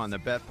game on the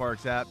Bet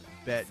Parks app.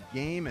 Bet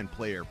game and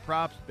player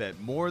props. Bet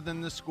more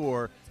than the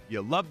score.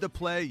 You love to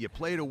play. You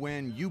play to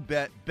win. You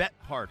bet. Bet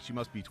Parks. You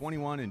must be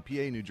 21 in PA,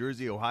 New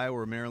Jersey, Ohio,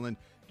 or Maryland.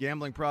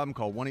 Gambling problem,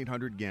 call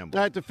 1-800-GAMBLER.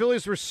 All right, the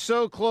Phillies were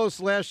so close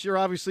last year,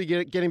 obviously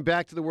getting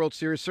back to the World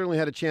Series. Certainly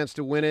had a chance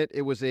to win it.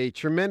 It was a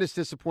tremendous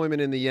disappointment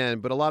in the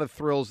end, but a lot of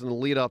thrills in the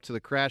lead up to the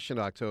crash in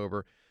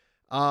October.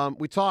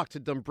 We talked to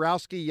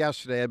Dombrowski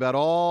yesterday about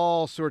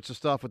all sorts of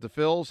stuff with the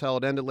Phils, how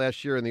it ended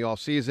last year in the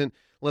offseason.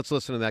 Let's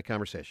listen to that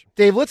conversation.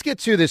 Dave, let's get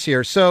to this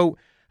here. So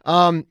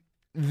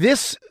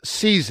this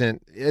offseason,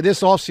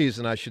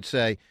 I should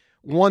say,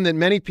 one that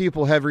many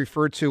people have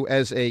referred to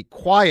as a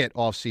quiet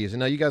offseason.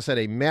 Now, you guys had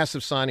a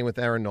massive signing with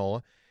Aaron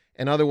Nola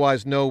and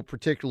otherwise no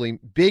particularly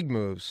big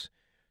moves.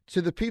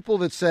 To the people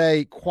that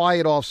say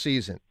quiet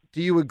offseason,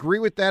 do you agree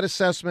with that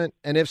assessment?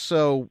 And if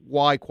so,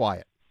 why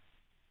quiet?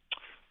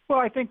 Well,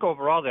 I think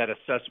overall that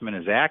assessment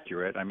is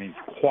accurate. I mean,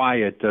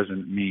 quiet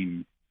doesn't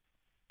mean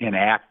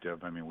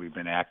inactive. I mean, we've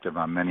been active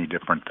on many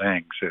different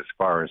things as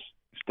far as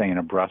staying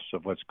abreast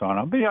of what's going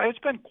on. But, yeah, it's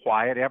been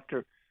quiet.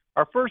 After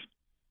our first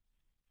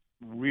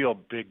real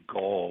big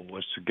goal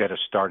was to get a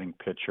starting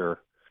pitcher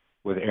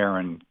with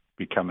Aaron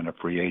becoming a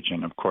free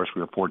agent. Of course,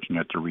 we were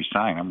fortunate to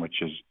re-sign him,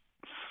 which is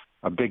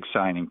a big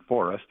signing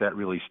for us. That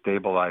really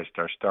stabilized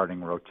our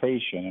starting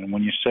rotation. And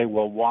when you say,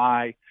 well,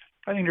 why?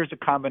 I think there's a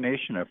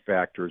combination of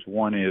factors.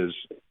 One is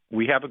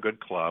we have a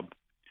good club.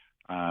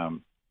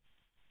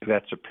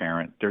 That's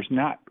apparent. There's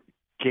not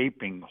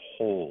gaping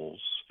holes.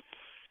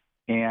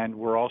 And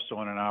we're also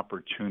in an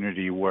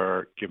opportunity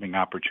where giving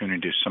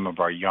opportunity to some of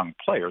our young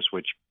players,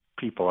 which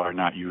people are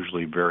not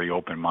usually very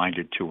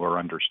open-minded to or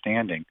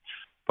understanding.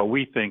 But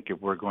we think if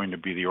we're going to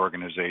be the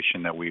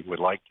organization that we would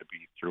like to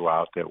be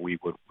throughout, that we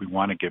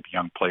want to give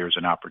young players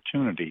an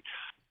opportunity.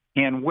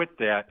 And with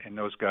that, and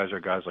those guys are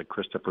guys like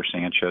Christopher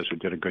Sanchez, who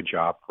did a good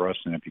job for us.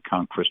 And if you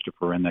count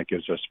Christopher in, that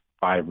gives us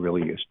 5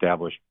 really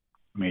established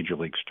major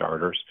league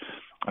starters.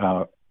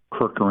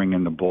 Kirkering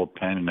in the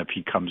bullpen, and if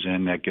he comes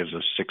in, that gives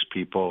us 6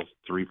 people,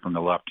 3 from the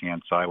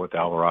left-hand side with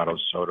Alvarado,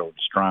 Soto, and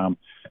Strom,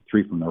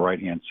 3 from the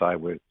right-hand side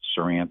with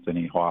Sir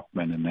Anthony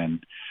Hoffman, and then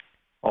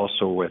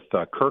also with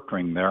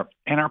Kirkering there.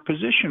 And our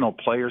positional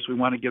players, we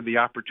want to give the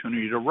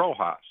opportunity to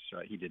Rojas.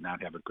 He did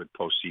not have a good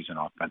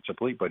postseason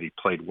offensively, but he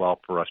played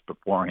well for us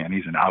beforehand.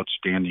 He's an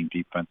outstanding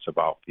defensive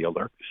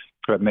outfielder.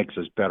 So it makes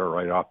us better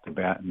right off the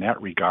bat in that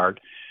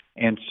regard.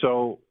 And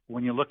so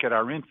when you look at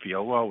our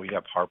infield, well, we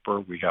have Harper,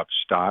 we have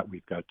Stott,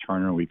 we've got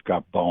Turner, we've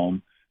got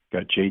Bohm,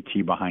 we've got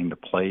JT behind the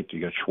plate,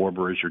 you got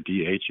Schwarber as your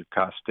DH, you've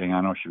got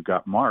Castellanos, you've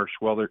got Marsh.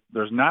 Well,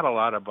 there's not a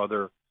lot of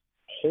other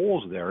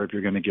holes there if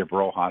you're going to give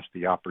Rojas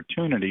the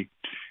opportunity.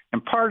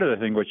 And part of the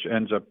thing which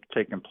ends up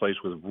taking place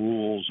with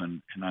rules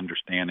and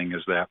understanding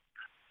is that,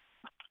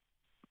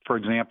 for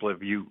example,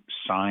 if you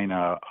sign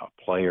a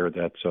player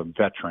that's a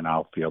veteran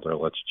outfielder,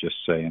 let's just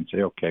say, and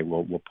say, okay,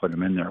 well, we'll put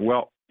him in there.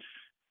 Well,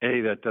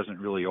 that doesn't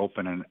really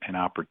open an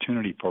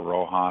opportunity for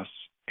Rojas.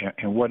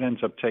 And what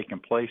ends up taking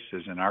place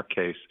is, in our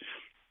case,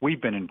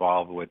 we've been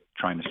involved with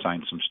trying to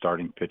sign some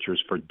starting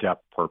pitchers for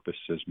depth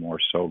purposes, more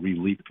so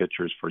relief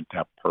pitchers for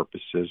depth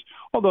purposes,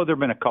 although there have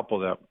been a couple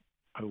that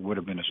would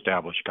have been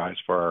established guys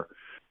for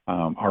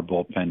our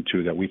bullpen,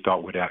 too, that we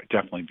thought would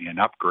definitely be an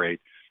upgrade.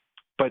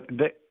 But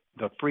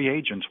the free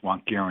agents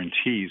want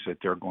guarantees that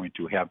they're going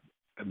to have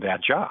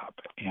that job,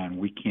 and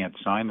we can't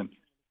sign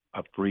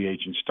a free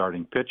agent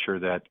starting pitcher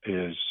that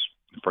is,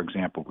 for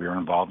example, we are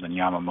involved in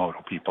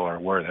Yamamoto. People are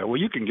aware of that.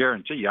 Well, you can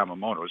guarantee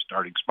Yamamoto a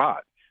starting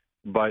spot.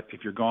 But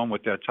if you're going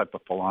with that type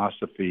of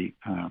philosophy,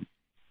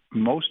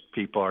 most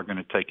people are going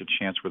to take a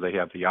chance where they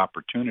have the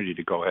opportunity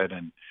to go ahead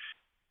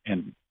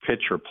and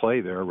pitch or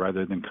play there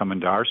rather than come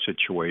into our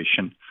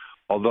situation.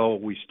 Although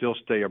we still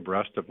stay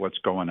abreast of what's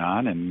going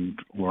on, and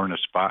we're in a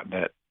spot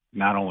that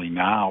not only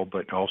now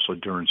but also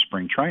during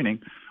spring training,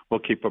 we'll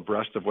keep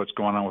abreast of what's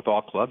going on with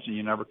all clubs, and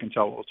you never can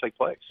tell what will take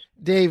place.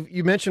 Dave,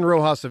 you mentioned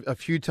Rojas a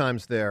few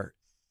times there.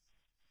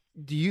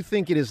 Do you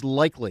think it is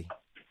likely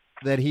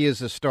that he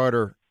is a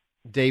starter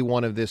day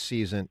one of this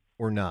season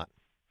or not?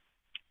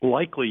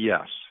 Likely,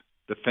 yes.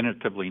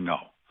 Definitively, no.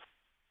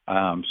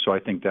 So I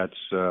think that's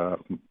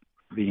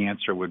the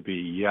answer would be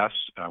yes.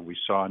 We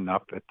saw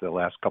enough at the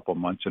last couple of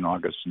months in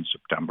August and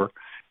September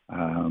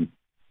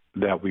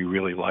that we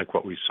really like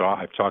what we saw.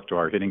 I've talked to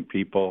our hitting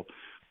people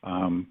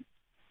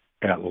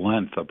at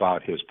length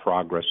about his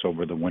progress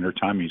over the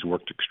wintertime. He's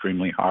worked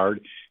extremely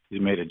hard.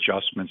 He's made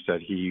adjustments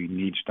that he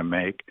needs to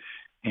make.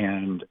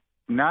 And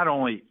not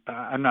only,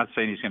 I'm not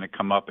saying he's going to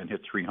come up and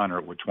hit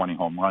 300 with 20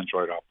 home runs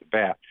right off the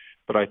bat,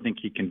 but I think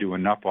he can do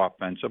enough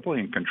offensively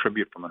and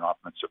contribute from an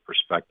offensive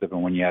perspective.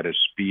 And when you add his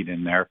speed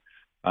in there,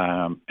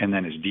 and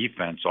then his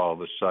defense, all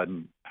of a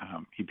sudden,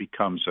 he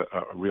becomes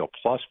a real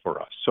plus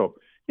for us. So,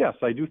 yes,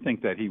 I do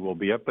think that he will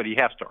be up, but he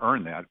has to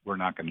earn that. We're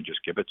not going to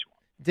just give it to him.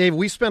 Dave,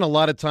 we spent a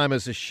lot of time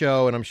as a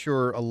show, and I'm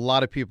sure a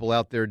lot of people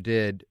out there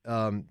did,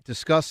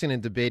 discussing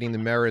and debating the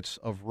merits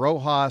of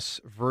Rojas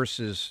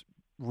versus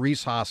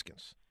Rhys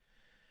Hoskins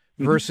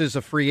versus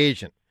a free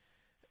agent.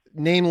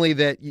 Namely,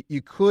 that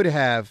you could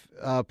have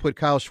put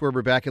Kyle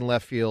Schwarber back in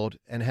left field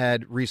and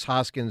had Rhys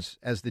Hoskins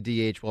as the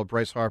DH while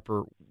Bryce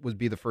Harper would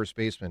be the first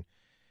baseman.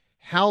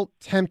 How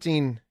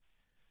tempting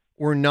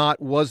or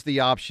not was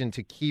the option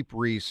to keep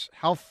Rhys?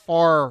 How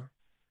far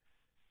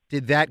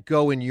did that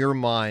go in your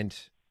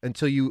mind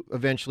until you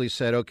eventually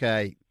said,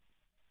 okay,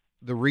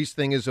 the Rhys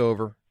thing is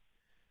over.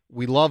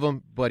 We love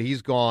him, but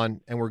he's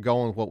gone, and we're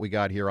going with what we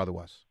got here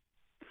otherwise?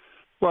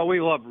 Well,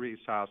 we love Rhys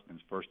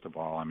Hoskins, first of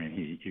all. I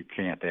mean, you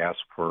can't ask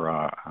for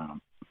a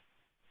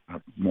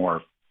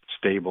more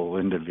stable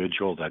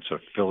individual that's a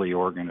Philly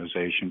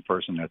organization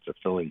person, that's a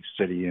Philly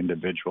city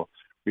individual.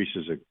 Rhys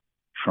is a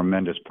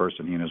tremendous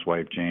person. He and his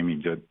wife, Jamie,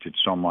 did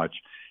so much.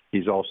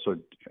 He's also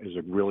is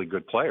a really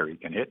good player. He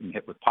can hit and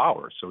hit with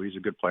power. So he's a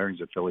good player.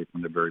 He's a Philly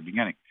from the very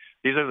beginning.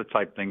 These are the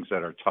type of things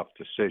that are tough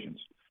decisions.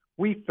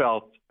 We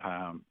felt,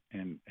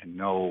 and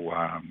no,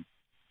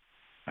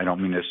 I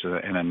don't mean this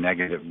in a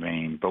negative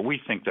vein, but we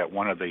think that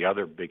one of the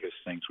other biggest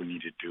things we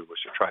need to do was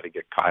to try to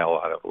get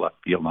Kyle out of left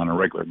field on a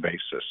regular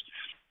basis.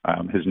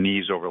 His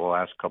knees over the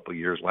last couple of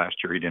years, last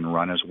year he didn't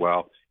run as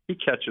well. He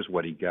catches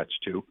what he gets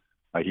to.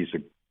 He's a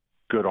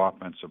good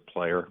offensive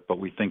player, but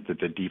we think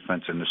that the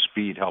defense and the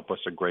speed help us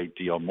a great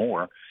deal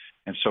more.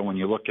 And so when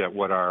you look at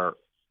what our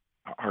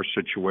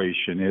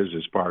situation is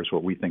as far as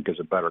what we think is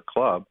a better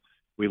club,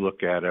 we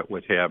look at it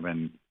with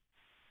having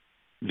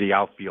the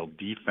outfield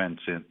defense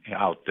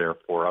out there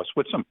for us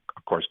with some,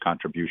 of course,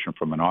 contribution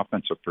from an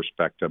offensive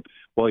perspective.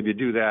 Well, if you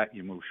do that,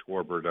 you move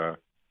Schwarber to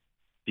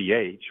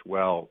DH.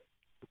 Well,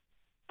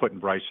 putting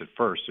Bryce at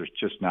first, there's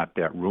just not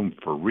that room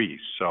for Rhys.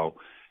 So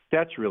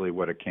that's really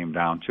what it came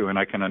down to. And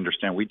I can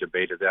understand we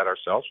debated that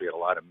ourselves. We had a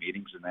lot of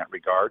meetings in that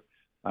regard.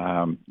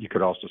 You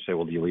could also say,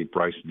 well, do you leave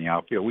Bryce in the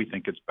outfield? We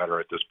think it's better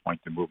at this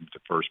point to move him to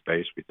first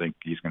base. We think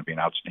he's going to be an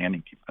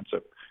outstanding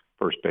defensive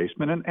first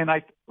baseman. And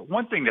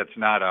one thing that's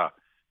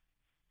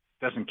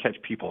doesn't catch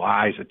people's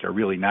eyes, that they're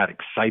really not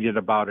excited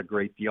about a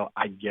great deal.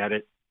 I get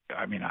it.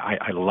 I mean,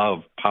 I love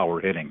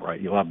power hitting, right?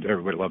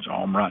 Everybody loves a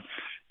home run.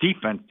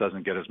 Defense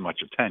doesn't get as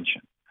much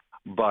attention.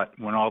 But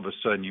when all of a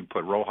sudden you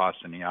put Rojas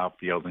in the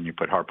outfield and you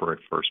put Harper at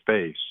first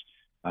base,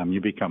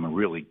 you become a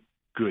really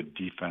good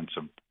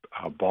defensive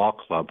ball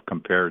club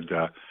compared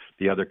to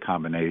the other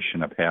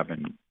combination of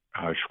having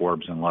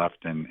Schwarbs in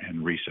left and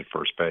Rhys at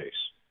first base.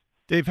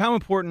 Dave, how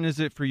important is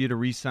it for you to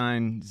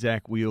re-sign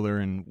Zach Wheeler,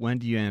 and when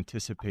do you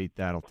anticipate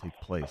that'll take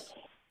place?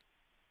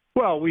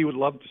 Well, we would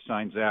love to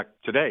sign Zach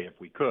today if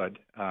we could.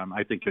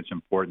 I think it's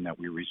important that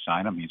we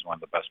re-sign him. He's one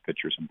of the best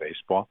pitchers in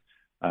baseball.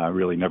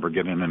 Really never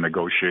get into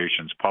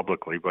negotiations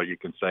publicly, but you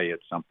can say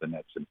it's something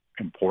that's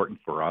important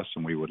for us,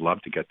 and we would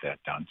love to get that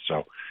done.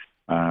 So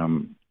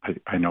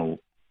I know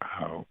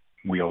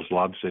Wheels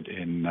loves it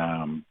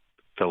in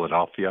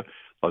Philadelphia,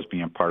 loves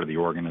being part of the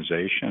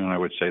organization, and I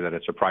would say that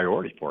it's a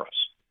priority for us.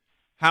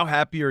 How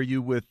happy are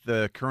you with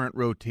the current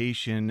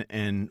rotation,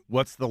 and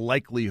what's the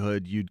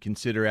likelihood you'd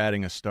consider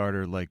adding a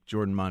starter like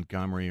Jordan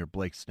Montgomery or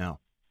Blake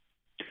Snell?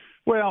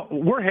 Well,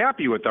 we're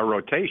happy with our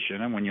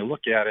rotation, and when you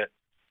look at it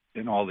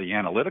in all the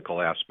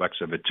analytical aspects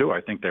of it, too,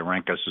 I think they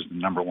rank us as the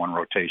number one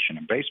rotation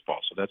in baseball,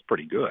 so that's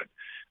pretty good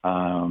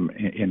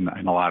in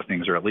a lot of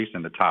things, or at least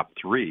in the top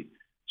three.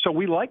 So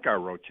we like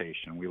our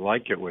rotation. We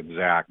like it with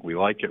Zach. We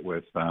like it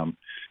with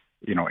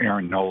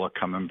Aaron Nola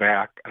coming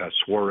back.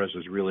 Suarez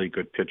is really a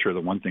good pitcher.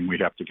 The one thing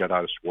we'd have to get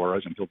out of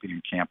Suarez, and he'll be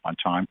in camp on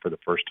time for the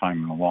first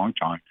time in a long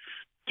time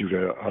due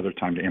to other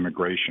time to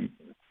immigration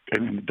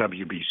in the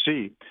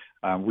WBC.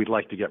 We'd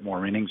like to get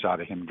more innings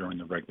out of him during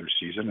the regular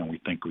season, and we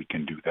think we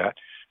can do that.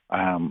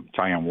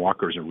 Tyon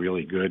Walker's a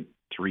really good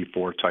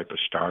 3-4 type of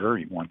starter.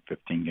 He won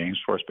 15 games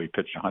for us, but he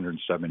pitched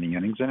 170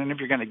 innings. And if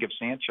you're going to give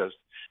Sanchez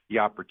the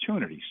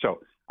opportunity. So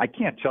I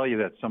can't tell you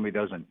that somebody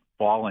doesn't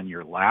fall in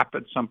your lap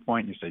at some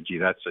point and you say, gee,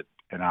 that's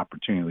an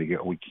opportunity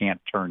we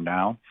can't turn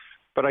down.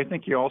 But I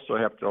think you also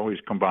have to always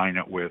combine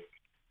it with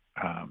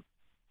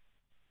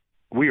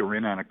we were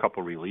in on a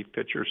couple relief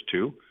pitchers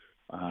too.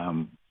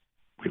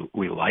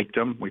 We liked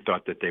them. We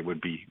thought that they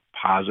would be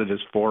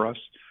positives for us.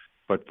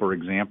 But, for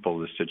example,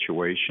 the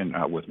situation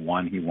with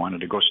one, he wanted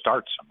to go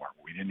start somewhere.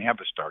 We didn't have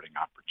a starting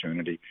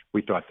opportunity.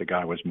 We thought the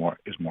guy is more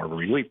of a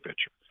relief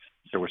pitcher.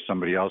 There was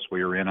somebody else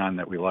we were in on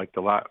that we liked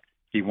a lot.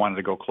 he wanted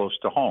to go close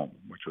to home,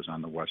 which was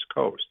on the West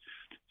Coast.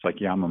 It's like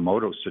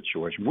Yamamoto's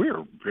situation.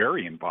 We're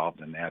very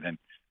involved in that, and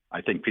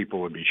I think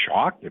people would be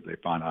shocked if they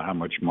found out how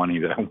much money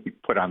that we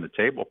put on the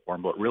table for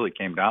him. But it really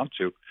came down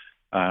to,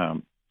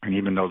 and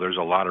even though there's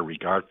a lot of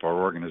regard for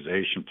our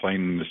organization,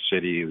 playing in the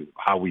city,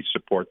 how we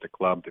support the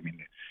club, I mean,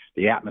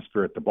 the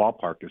atmosphere at the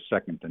ballpark is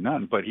second to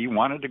none. But he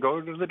wanted to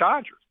go to the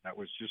Dodgers. That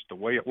was just the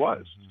way it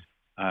was.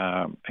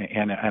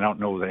 And I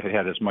don't know that it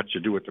had as much to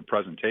do with the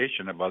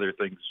presentation of other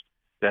things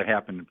that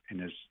happened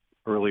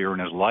earlier in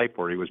his life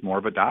where he was more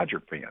of a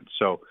Dodger fan.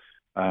 So,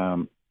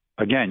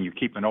 again, you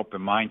keep an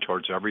open mind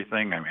towards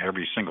everything. I mean,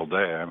 every single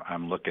day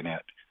I'm looking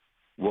at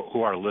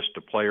who our list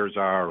of players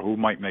are, who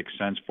might make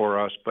sense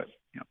for us. But,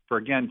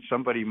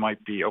 somebody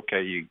might be,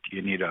 okay,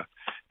 you need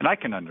and I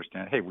can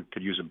understand, hey, we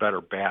could use a better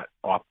bat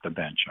off the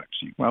bench. I've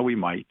seen, well,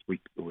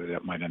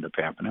 that might end up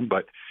happening.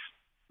 But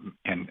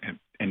and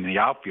in the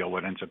outfield,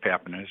 what ends up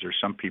happening is there's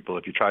some people,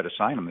 if you try to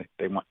sign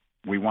them,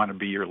 we want to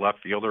be your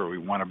left fielder or we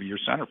want to be your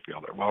center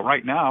fielder. Well,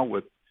 right now,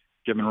 with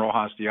giving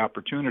Rojas the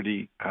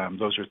opportunity,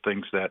 those are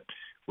things that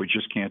we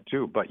just can't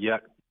do. But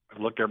yet, I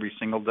look every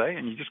single day,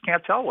 and you just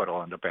can't tell what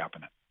will end up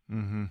happening.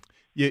 Mm-hmm.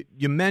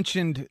 You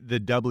mentioned the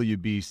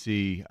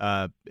WBC.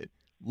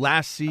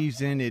 Last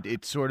season,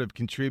 it sort of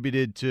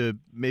contributed to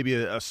maybe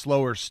a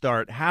slower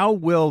start. How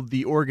will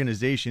the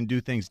organization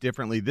do things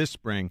differently this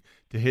spring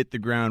to hit the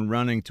ground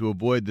running to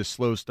avoid the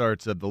slow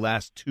starts of the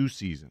last two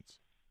seasons?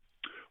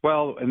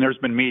 Well, and there's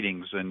been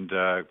meetings and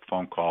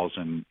phone calls,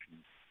 and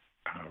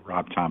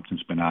Rob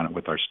Thompson's been on it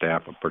with our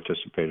staff. I've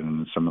participated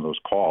in some of those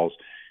calls.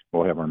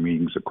 We'll have our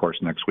meetings, of course,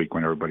 next week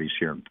when everybody's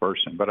here in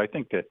person. But I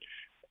think that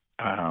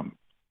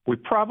we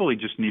probably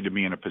just need to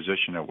be in a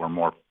position that we're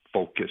more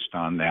focused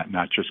on that,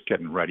 not just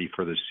getting ready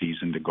for the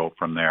season to go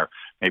from there,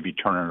 maybe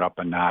turning it up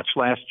a notch.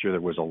 Last year,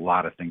 there was a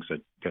lot of things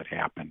that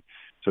happened.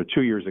 So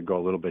 2 years ago,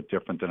 a little bit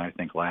different than I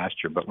think last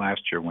year. But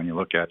last year, when you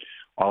look at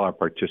all our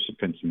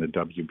participants in the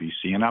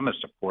WBC, and I'm a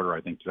supporter,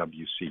 I think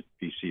WBC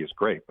is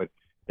great, but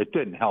it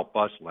didn't help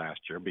us last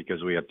year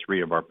because we had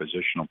three of our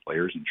positional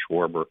players in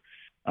Schwarber,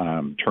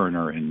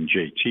 Turner, and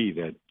JT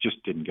that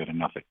just didn't get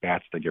enough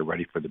at-bats to get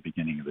ready for the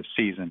beginning of the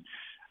season.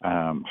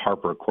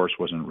 Harper, of course,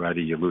 wasn't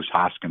ready. You lose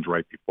Hoskins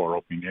right before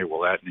opening day.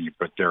 Well, and you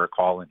put Derek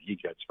Hall and he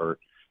gets hurt.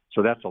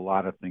 So that's a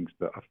lot of things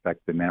that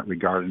affect in that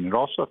regard. And it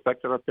also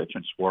affected our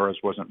pitching. Suarez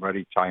wasn't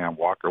ready. Tyon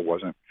Walker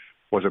wasn't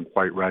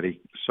quite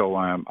ready. So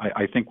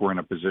I think we're in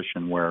a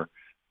position where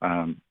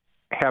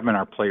having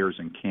our players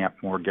in camp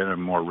more, getting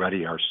them more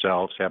ready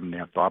ourselves, having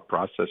that thought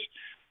process,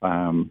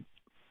 and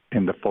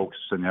the focus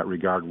in that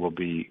regard will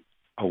be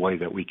a way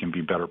that we can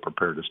be better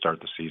prepared to start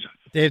the season.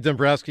 Dave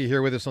Dombrowski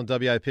here with us on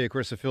WIP. Of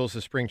course, the Phillies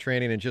is spring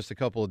training in just a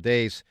couple of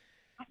days.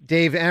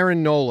 Dave,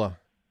 Aaron Nola,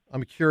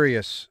 I'm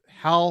curious,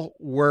 how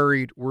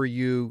worried were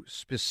you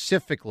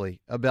specifically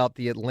about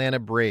the Atlanta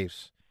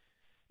Braves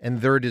and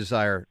their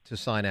desire to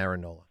sign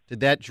Aaron Nola? Did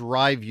that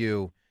drive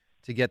you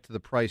to get to the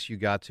price you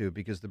got to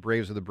because the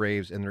Braves are the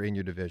Braves and they're in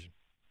your division?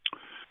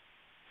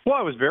 Well,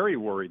 I was very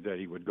worried that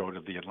he would go to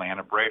the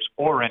Atlanta Braves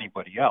or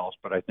anybody else,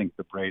 but I think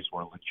the Braves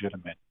were a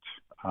legitimate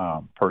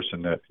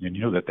person that you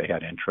knew that they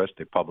had interest.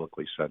 They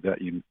publicly said that.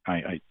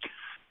 I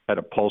had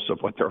a pulse of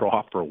what their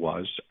offer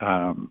was,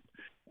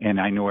 and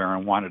I knew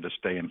Aaron wanted to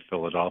stay in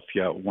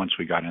Philadelphia once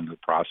we got into the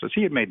process.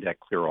 He had made that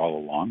clear all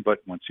along, but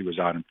once he was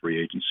out in free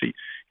agency,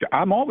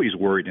 I'm always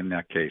worried in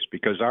that case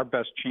because our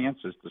best chance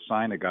is to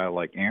sign a guy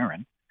like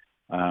Aaron,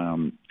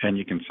 and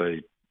you can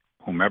say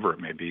whomever it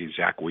may be,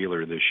 Zach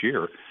Wheeler this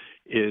year,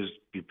 is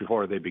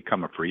before they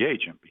become a free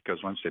agent,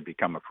 because once they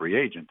become a free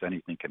agent,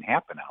 anything can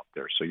happen out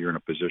there. So you're in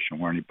a position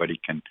where anybody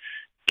can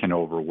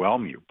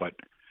overwhelm you. But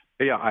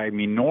yeah, I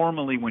mean,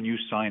 normally when you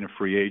sign a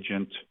free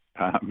agent,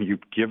 you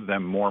give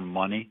them more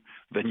money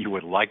than you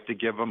would like to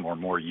give them, or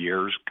more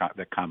years,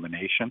 the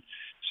combination.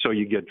 So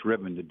you get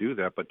driven to do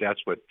that. But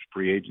that's what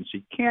free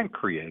agency can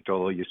create,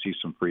 although you see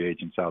some free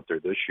agents out there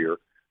this year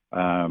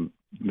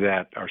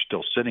that are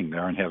still sitting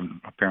there and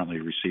haven't apparently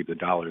received the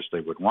dollars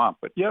they would want.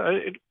 But yeah,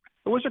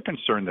 it was a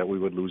concern that we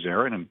would lose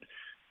Aaron, and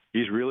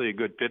he's really a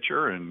good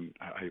pitcher. And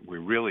we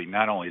really,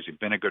 not only has he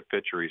been a good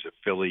pitcher, he's a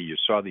Philly. You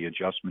saw the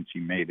adjustments he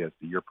made as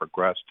the year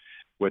progressed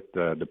with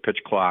the pitch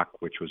clock,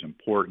 which was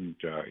important.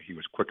 He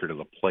was quicker to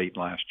the plate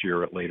last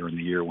year, later in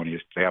the year when he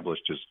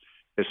established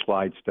his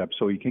slide step.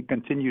 So he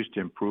continues to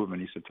improve, and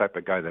he's the type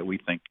of guy that we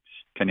think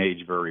can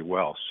age very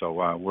well.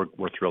 So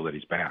we're thrilled that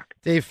he's back.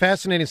 Dave,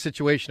 fascinating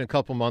situation a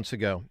couple months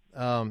ago.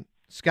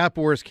 Scott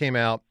Boras came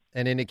out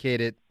and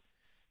indicated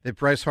that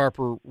Bryce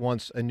Harper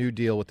wants a new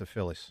deal with the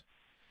Phillies.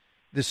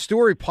 The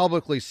story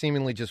publicly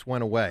seemingly just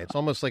went away. It's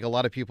almost like a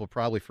lot of people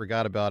probably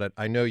forgot about it.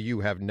 I know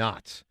you have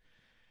not.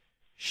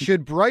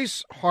 Should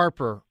Bryce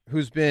Harper,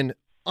 who's been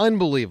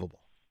unbelievable,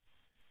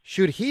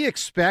 should he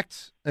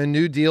expect a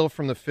new deal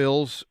from the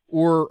Phils,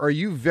 or are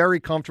you very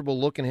comfortable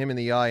looking him in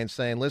the eye and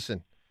saying,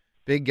 listen,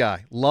 big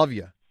guy, love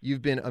you.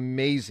 You've been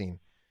amazing.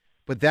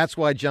 But that's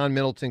why John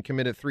Middleton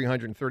committed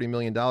 $330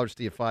 million to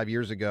you 5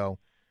 years ago.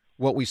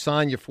 What we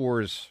signed you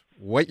for is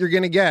what you're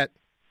going to get.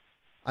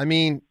 I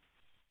mean,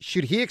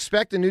 should he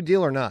expect a new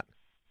deal or not?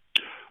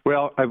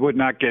 Well, I would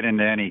not get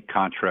into any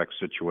contract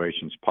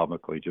situations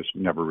publicly. Just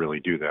never really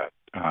do that.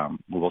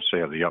 We'll say I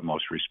have the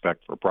utmost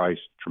respect for Bryce,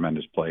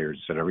 tremendous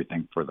players, did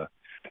everything for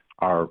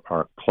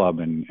our club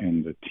and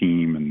the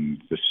team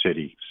and the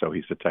city. So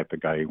he's the type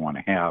of guy you want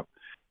to have.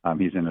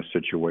 He's in a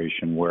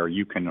situation where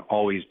you can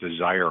always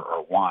desire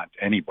or want,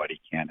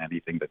 anybody can,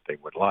 anything that they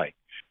would like.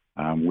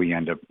 We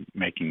end up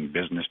making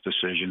business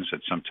decisions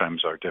that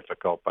sometimes are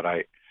difficult, but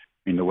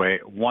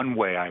one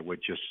way I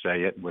would just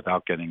say it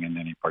without getting into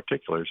any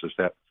particulars is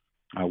that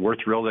we're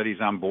thrilled that he's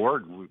on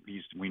board.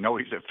 We know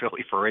he's at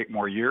Philly for 8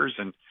 more years,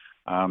 and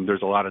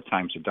there's a lot of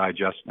times to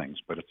digest things,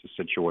 but it's a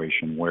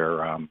situation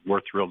where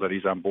we're thrilled that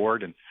he's on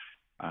board.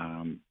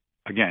 And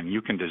again,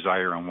 you can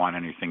desire and want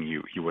anything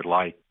you would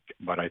like,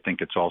 but I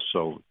think it's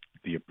also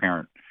the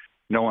apparent,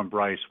 knowing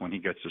Bryce, when he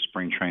gets to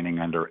spring training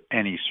under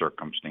any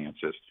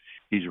circumstances,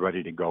 he's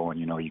ready to go, and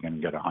you're going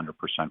to get 100%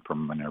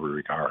 from him in every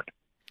regard.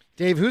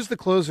 Dave, who's the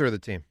closer of the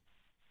team?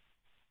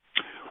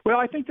 Well,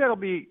 I think that'll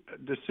be a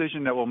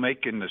decision that we'll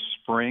make in the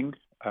spring.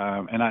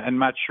 And I'm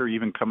not sure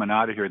even coming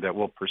out of here that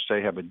we'll per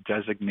se have a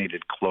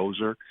designated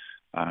closer.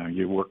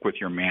 You work with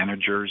your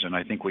managers, and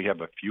I think we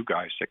have a few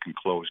guys that can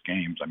close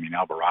games. I mean,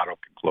 Alvarado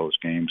can close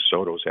games.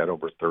 Soto's had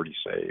over 30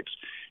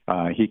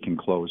 saves. He can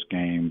close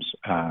games.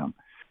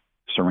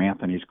 Sir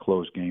Anthony's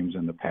closed games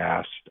in the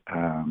past.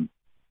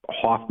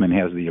 Hoffman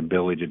has the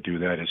ability to do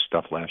that. His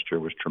stuff last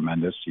year was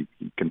tremendous. He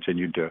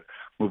continued to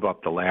move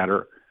up the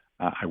ladder.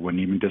 I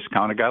wouldn't even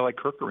discount a guy like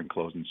Kirkering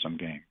closing some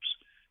games.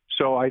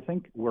 So I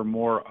think we're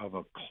more of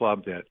a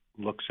club that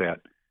looks at,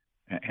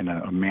 and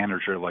a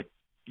manager like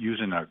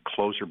using a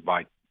closer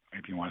by,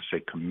 if you want to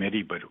say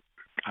committee, but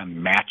on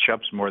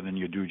matchups more than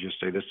you do just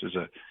say this is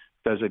a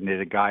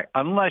designated guy,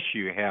 unless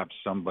you have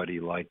somebody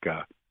like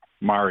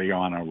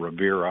Mariano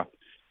Rivera.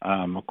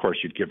 Of course,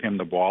 you'd give him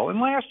the ball. And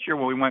last year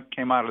when we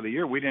came out of the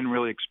year, we didn't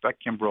really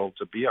expect Kimbrel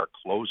to be our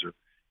closer.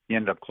 He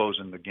ended up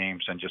closing the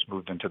games and just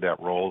moved into that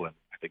role, and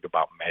I think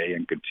about May,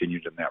 and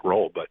continued in that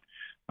role. But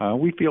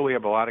we feel we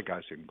have a lot of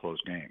guys who can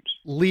close games.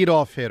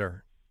 Leadoff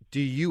hitter,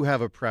 do you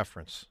have a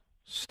preference?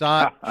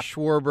 Stott,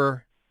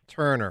 Schwarber,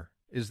 Turner.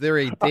 Is there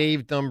a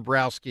Dave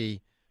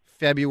Dombrowski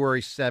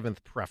February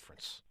 7th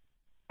preference?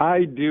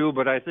 I do,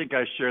 but I think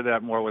I share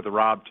that more with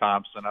Rob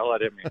Thompson. I'll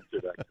let him answer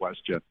that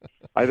question.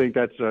 I think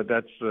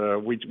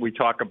we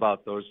talk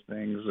about those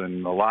things,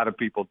 and a lot of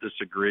people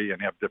disagree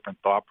and have different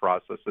thought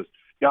processes.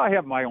 Yeah, I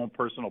have my own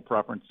personal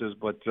preferences,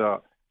 but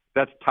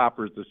that's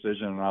Topper's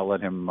decision, and I'll let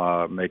him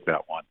make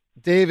that one.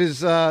 Dave, is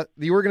the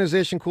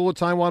organization cool with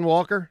Taijuan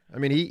Walker? I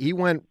mean, he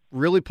went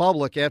really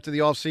public after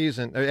the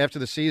after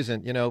the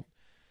season.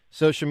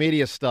 Social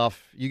media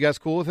stuff. You guys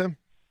cool with him?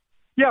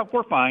 Yeah,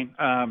 we're fine.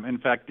 In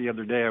fact, the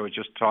other day I was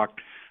just talking,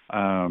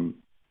 and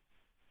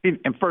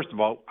first of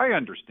all, I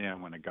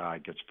understand when a guy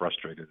gets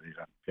frustrated that he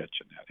doesn't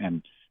pitch in that.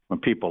 And when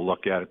people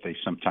look at it,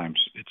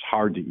 it's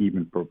hard to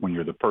even, when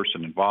you're the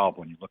person involved,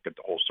 when you look at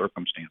the whole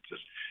circumstances.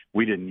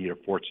 We didn't need a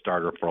fourth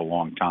starter for a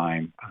long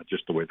time,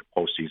 just the way the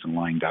postseason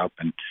lined up.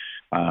 And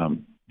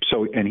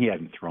and he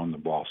hadn't thrown the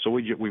ball. So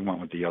we went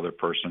with the other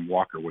person.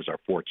 Walker was our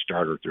fourth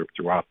starter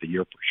throughout the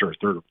year, for sure,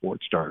 third or fourth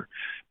starter.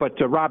 But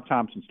Rob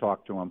Thompson's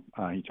talked to him.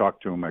 He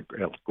talked to him at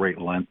great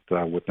length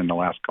within the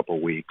last couple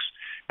of weeks.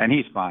 And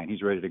he's fine.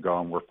 He's ready to go,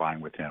 and we're fine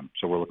with him.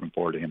 So we're looking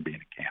forward to him being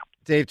in camp.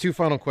 Dave, 2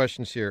 final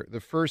questions here. The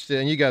first,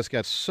 and you guys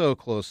got so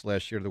close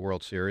last year to the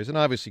World Series, and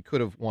obviously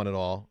could have won it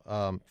all,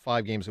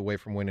 5 games away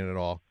from winning it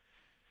all.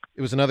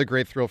 It was another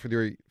great thrill for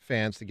the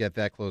fans to get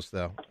that close,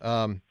 though.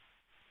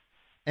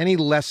 Any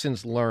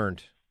lessons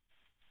learned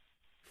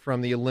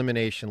from the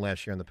elimination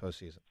last year in the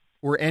postseason,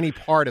 or any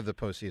part of the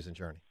postseason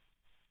journey?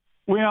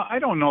 Well, I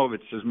don't know if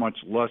it's as much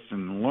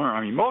lesson learned.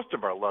 I mean, most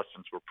of our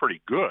lessons were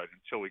pretty good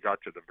until we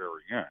got to the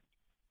very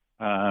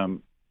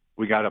end.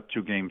 We got up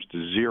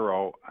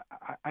 2-0.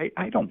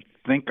 I don't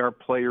think our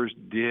players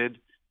did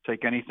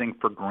take anything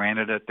for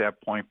granted at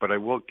that point, but I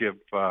will give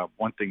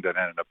one thing that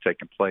ended up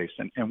taking place,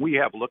 and we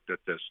have looked at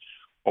this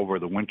over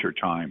the winter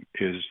time,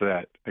 is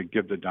that I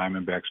give the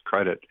Diamondbacks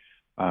credit.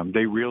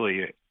 They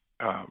really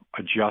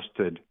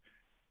adjusted,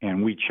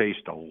 and we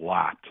chased a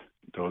lot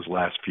those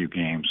last few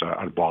games,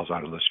 balls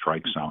out of the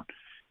strike zone.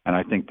 And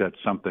I think that's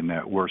something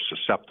that we're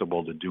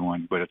susceptible to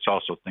doing, but it's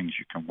also things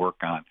you can work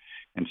on.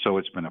 And so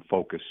it's been a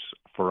focus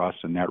for us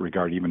in that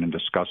regard, even in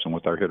discussing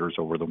with our hitters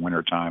over the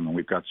winter time. And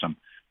we've got some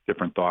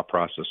different thought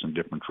process and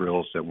different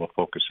drills that we'll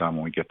focus on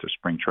when we get to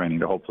spring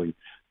training to hopefully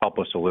help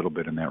us a little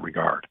bit in that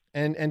regard.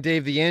 And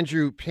Dave, the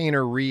Andrew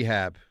Painter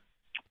rehab,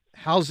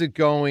 how's it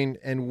going,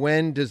 and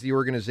when does the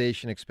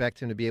organization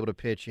expect him to be able to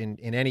pitch in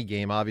any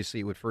game?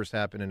 Obviously, it would first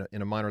happen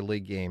in a minor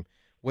league game.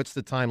 What's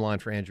the timeline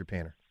for Andrew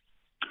Painter?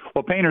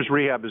 Well, Painter's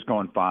rehab is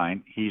going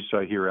fine. He's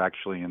here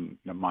actually in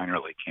the minor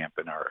league camp,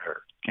 in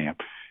our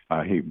camp.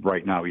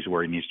 Right now he's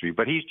where he needs to be,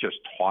 but he's just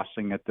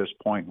tossing at this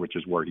point, which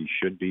is where he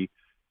should be.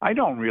 I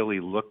don't really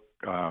look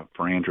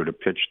for Andrew to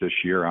pitch this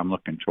year. I'm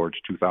looking towards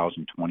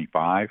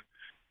 2025.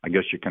 I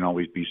guess you can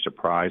always be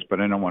surprised, but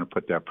I don't want to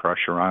put that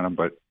pressure on him.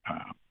 But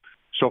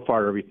so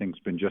far, everything's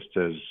been just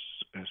as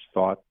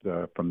thought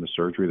from the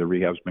surgery. The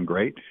rehab's been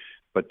great.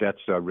 but that's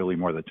really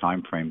more the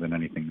time frame than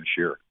anything this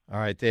year. All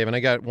right, Dave, and I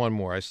got one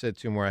more. I said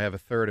two more. I have a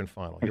third and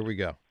final. Here we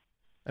go.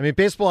 I mean,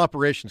 baseball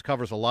operations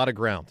covers a lot of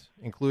ground,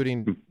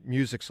 including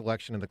music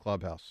selection in the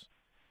clubhouse.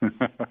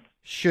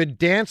 Should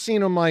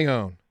Dancing on My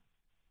Own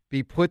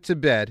be put to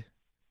bed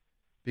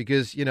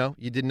because, you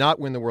did not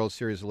win the World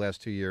Series the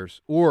last 2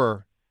 years?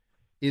 Or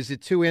is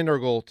it too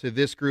integral to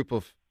this group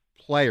of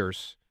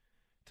players,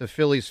 to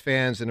Phillies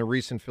fans and a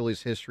recent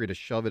Phillies history to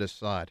shove it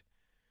aside?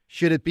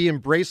 Should it be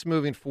embraced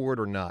moving forward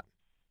or not?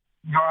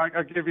 No,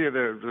 I'll give you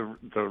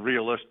the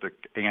realistic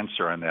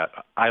answer on that.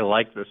 I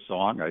like this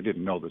song. I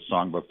didn't know the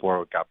song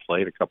before it got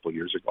played a couple of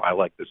years ago. I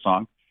like the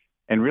song.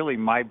 And really,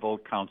 my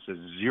vote counts as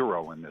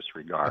 0 in this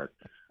regard.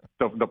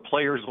 The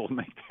players will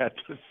make that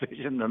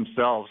decision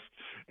themselves.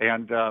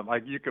 And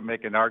you can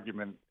make an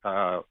argument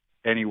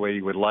any way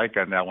you would like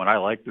on that one. I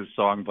like this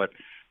song, but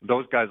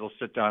those guys will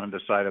sit down and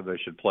decide if they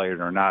should play it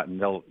or not,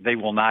 and they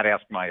will not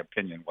ask my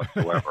opinion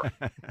whatsoever.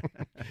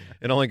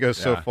 It only goes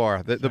so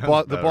far. The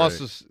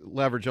boss's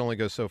leverage only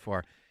goes so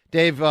far.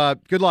 Dave,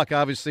 good luck,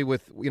 obviously,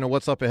 with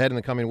what's up ahead in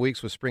the coming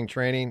weeks with spring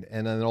training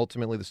and then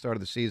ultimately the start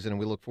of the season, and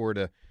we look forward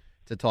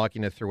to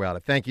talking throughout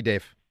it. Thank you,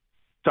 Dave.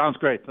 Sounds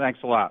great. Thanks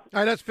a lot.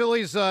 All right, that's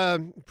Phillies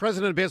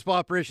President of Baseball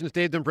Operations,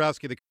 Dave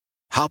Dombrowski.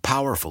 How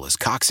powerful is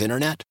Cox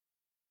Internet?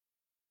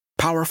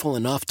 Powerful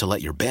enough to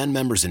let your band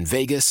members in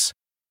Vegas,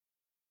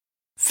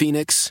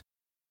 Phoenix,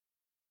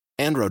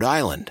 and Rhode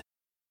Island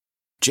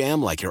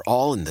jam like you're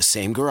all in the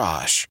same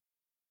garage.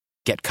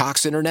 Get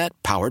Cox Internet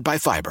powered by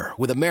fiber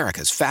with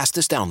America's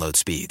fastest download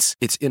speeds.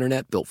 It's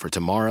internet built for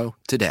tomorrow,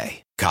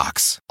 today.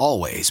 Cox,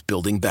 always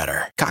building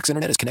better. Cox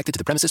Internet is connected to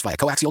the premises via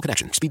coaxial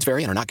connection. Speeds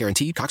vary and are not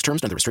guaranteed. Cox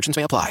terms and other restrictions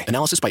may apply.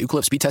 Analysis by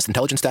Ookla Speed Test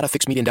Intelligence Data.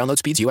 Fixed median download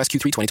speeds. US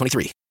Q3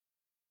 2023.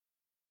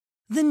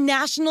 The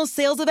national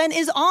sales event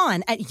is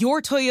on at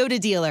your Toyota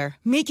dealer,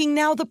 making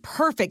now the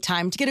perfect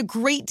time to get a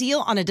great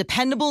deal on a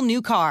dependable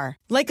new car.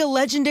 Like a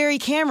legendary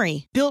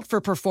Camry, built for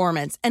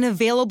performance and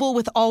available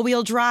with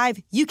all-wheel drive,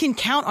 you can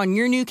count on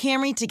your new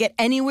Camry to get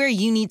anywhere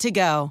you need to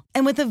go.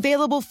 And with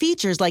available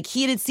features like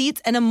heated seats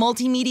and a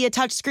multimedia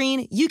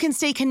touchscreen, you can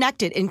stay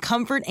connected in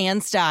comfort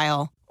and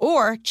style.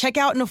 Or check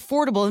out an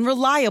affordable and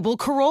reliable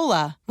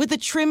Corolla with a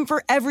trim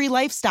for every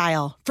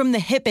lifestyle, from the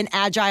hip and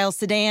agile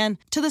sedan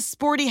to the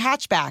sporty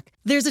hatchback.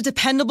 There's a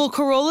dependable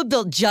Corolla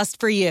built just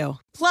for you.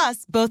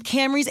 Plus, both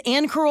Camrys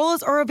and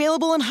Corollas are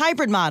available in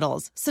hybrid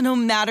models, so no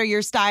matter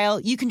your style,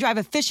 you can drive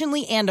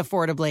efficiently and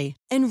affordably.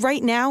 And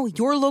right now,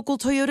 your local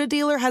Toyota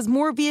dealer has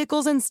more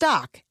vehicles in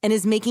stock and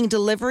is making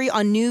delivery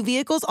on new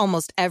vehicles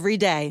almost every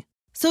day.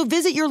 So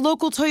visit your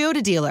local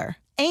Toyota dealer.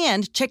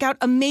 And check out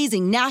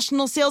amazing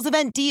national sales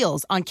event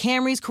deals on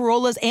Camrys,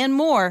 Corollas, and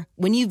more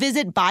when you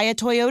visit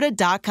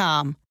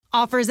buyatoyota.com.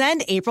 Offers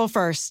end April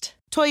 1st.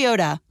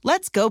 Toyota,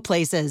 let's go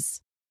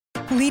places.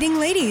 Leading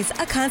Ladies,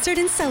 a concert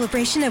in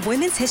celebration of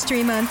Women's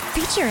History Month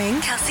featuring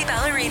Kelsey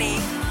Ballerini,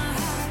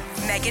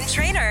 Meghan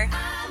Trainor,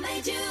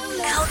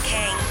 Elle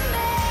King,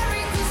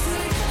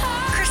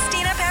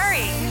 Christina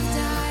Perri.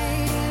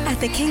 At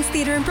the King's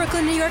Theater in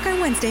Brooklyn, New York on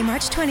Wednesday,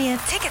 March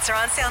 20th. Tickets are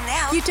on sale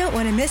now. You don't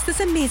want to miss this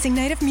amazing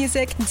night of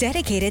music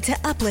dedicated to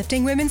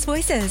uplifting women's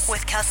voices.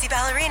 With Kelsey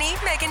Ballerini,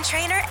 Meghan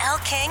Trainor, Elle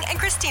King, and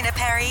Christina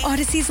Perri.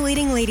 Odyssey's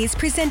Leading Ladies,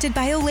 presented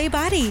by Olay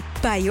Body.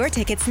 Buy your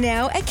tickets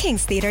now at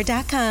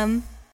kingstheater.com.